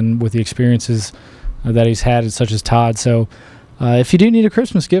things and with the experiences that he's had, such as Todd. So, if you do need a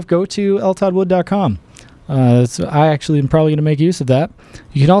Christmas gift, go to ltoddwood.com. I actually am probably going to make use of that.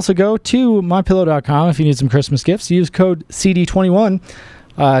 You can also go to mypillow.com if you need some Christmas gifts. Use code CD21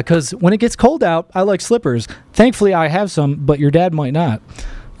 because when it gets cold out, I like slippers. Thankfully, I have some, but your dad might not.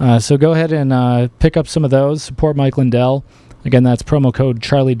 So go ahead and pick up some of those. Support Mike Lindell. Again, that's promo code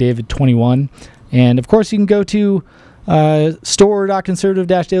CharlieDavid21. And, of course, you can go to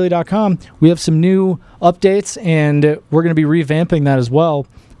store.conservative-daily.com. We have some new updates, and we're going to be revamping that as well.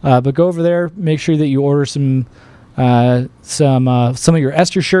 But go over there, make sure that you order some of your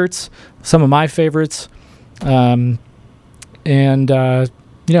Esther shirts, some of my favorites, and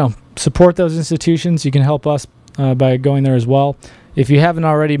support those institutions. You can help us by going there as well. If you haven't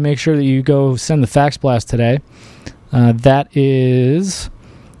already, make sure that you go send the fax blast today. That is,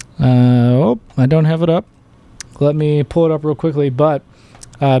 I don't have it up. Let me pull it up real quickly. But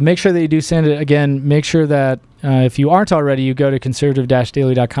make sure that you do send it. Again, make sure that if you aren't already, you go to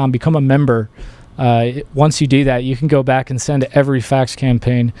conservative-daily.com, become a member. Once you do that, you can go back and send every fax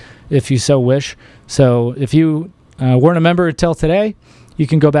campaign if you so wish. So if you weren't a member until today, you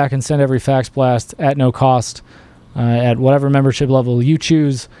can go back and send every fax blast at no cost at whatever membership level you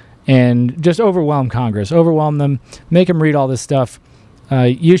choose, and just overwhelm Congress. Overwhelm them. Make them read all this stuff.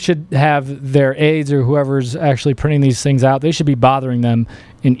 You should have their aides or whoever's actually printing these things out. They should be bothering them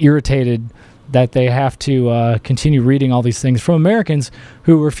and irritated that they have to continue reading all these things from Americans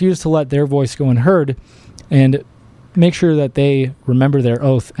who refuse to let their voice go unheard, and make sure that they remember their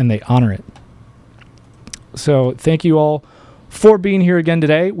oath and they honor it. So thank you all for being here again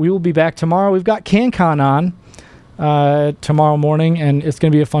today. We will be back tomorrow. We've got CanCon on tomorrow morning, and it's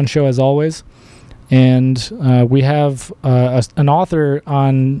going to be a fun show as always. And we have an author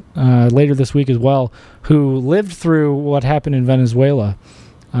on later this week as well who lived through what happened in Venezuela.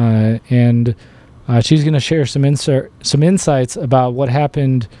 And she's going to share some insights about what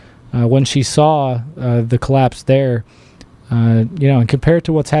happened when she saw the collapse there, and compare it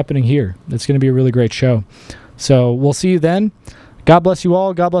to what's happening here. It's going to be a really great show. So we'll see you then. God bless you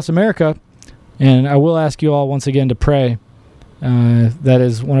all. God bless America. And I will ask you all once again to pray. That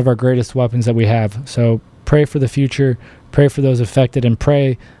is one of our greatest weapons that we have. So pray for the future, pray for those affected, and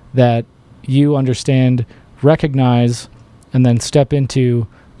pray that you understand, recognize, and then step into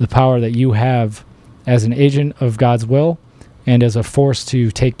the power that you have as an agent of God's will and as a force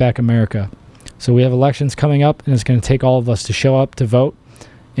to take back America. So we have elections coming up, and it's going to take all of us to show up to vote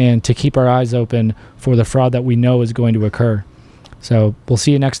and to keep our eyes open for the fraud that we know is going to occur. So we'll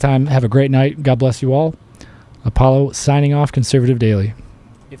see you next time. Have a great night. God bless you all. Apollo signing off, Conservative Daily.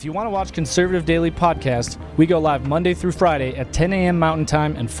 If you want to watch Conservative Daily Podcast, we go live Monday through Friday at 10 a.m. Mountain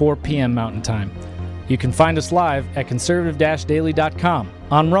Time and 4 p.m. Mountain Time. You can find us live at conservative-daily.com,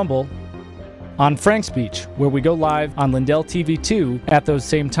 on Rumble, on Frank Speech, where we go live on Lindell TV 2 at those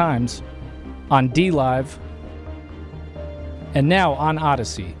same times, on D-Live, and now on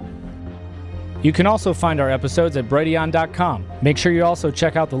Odyssey. You can also find our episodes at Brighteon.com. Make sure you also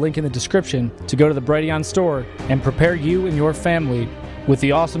check out the link in the description to go to the Brighteon store and prepare you and your family with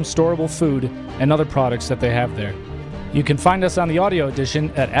the awesome storable food and other products that they have there. You can find us on the audio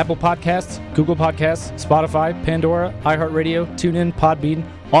edition at Apple Podcasts, Google Podcasts, Spotify, Pandora, iHeartRadio, TuneIn, Podbean,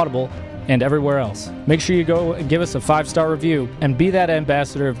 Audible, and everywhere else. Make sure you go and give us a 5-star review and be that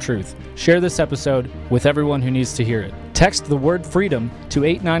ambassador of truth. Share this episode with everyone who needs to hear it. Text the word freedom to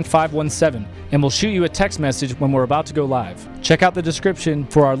 89517 and we'll shoot you a text message when we're about to go live. Check out the description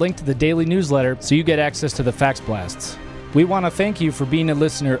for our link to the daily newsletter so you get access to the fax blasts. We want to thank you for being a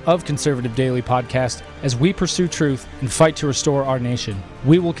listener of Conservative Daily Podcast as we pursue truth and fight to restore our nation.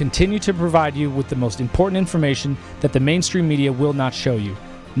 We will continue to provide you with the most important information that the mainstream media will not show you.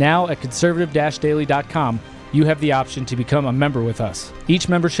 Now at conservative-daily.com, you have the option to become a member with us. Each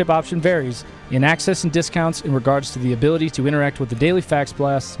membership option varies in access and discounts in regards to the ability to interact with the daily fax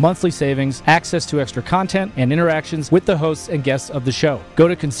blasts, monthly savings, access to extra content, and interactions with the hosts and guests of the show. Go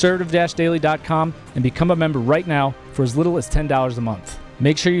to conservative-daily.com and become a member right now for as little as $10 a month.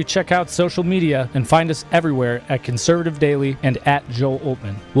 Make sure you check out social media and find us everywhere at Conservative Daily and at Joel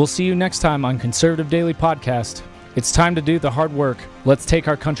Oltman. We'll see you next time on Conservative Daily Podcast. It's time to do the hard work. Let's take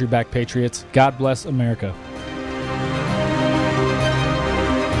our country back, Patriots. God bless America.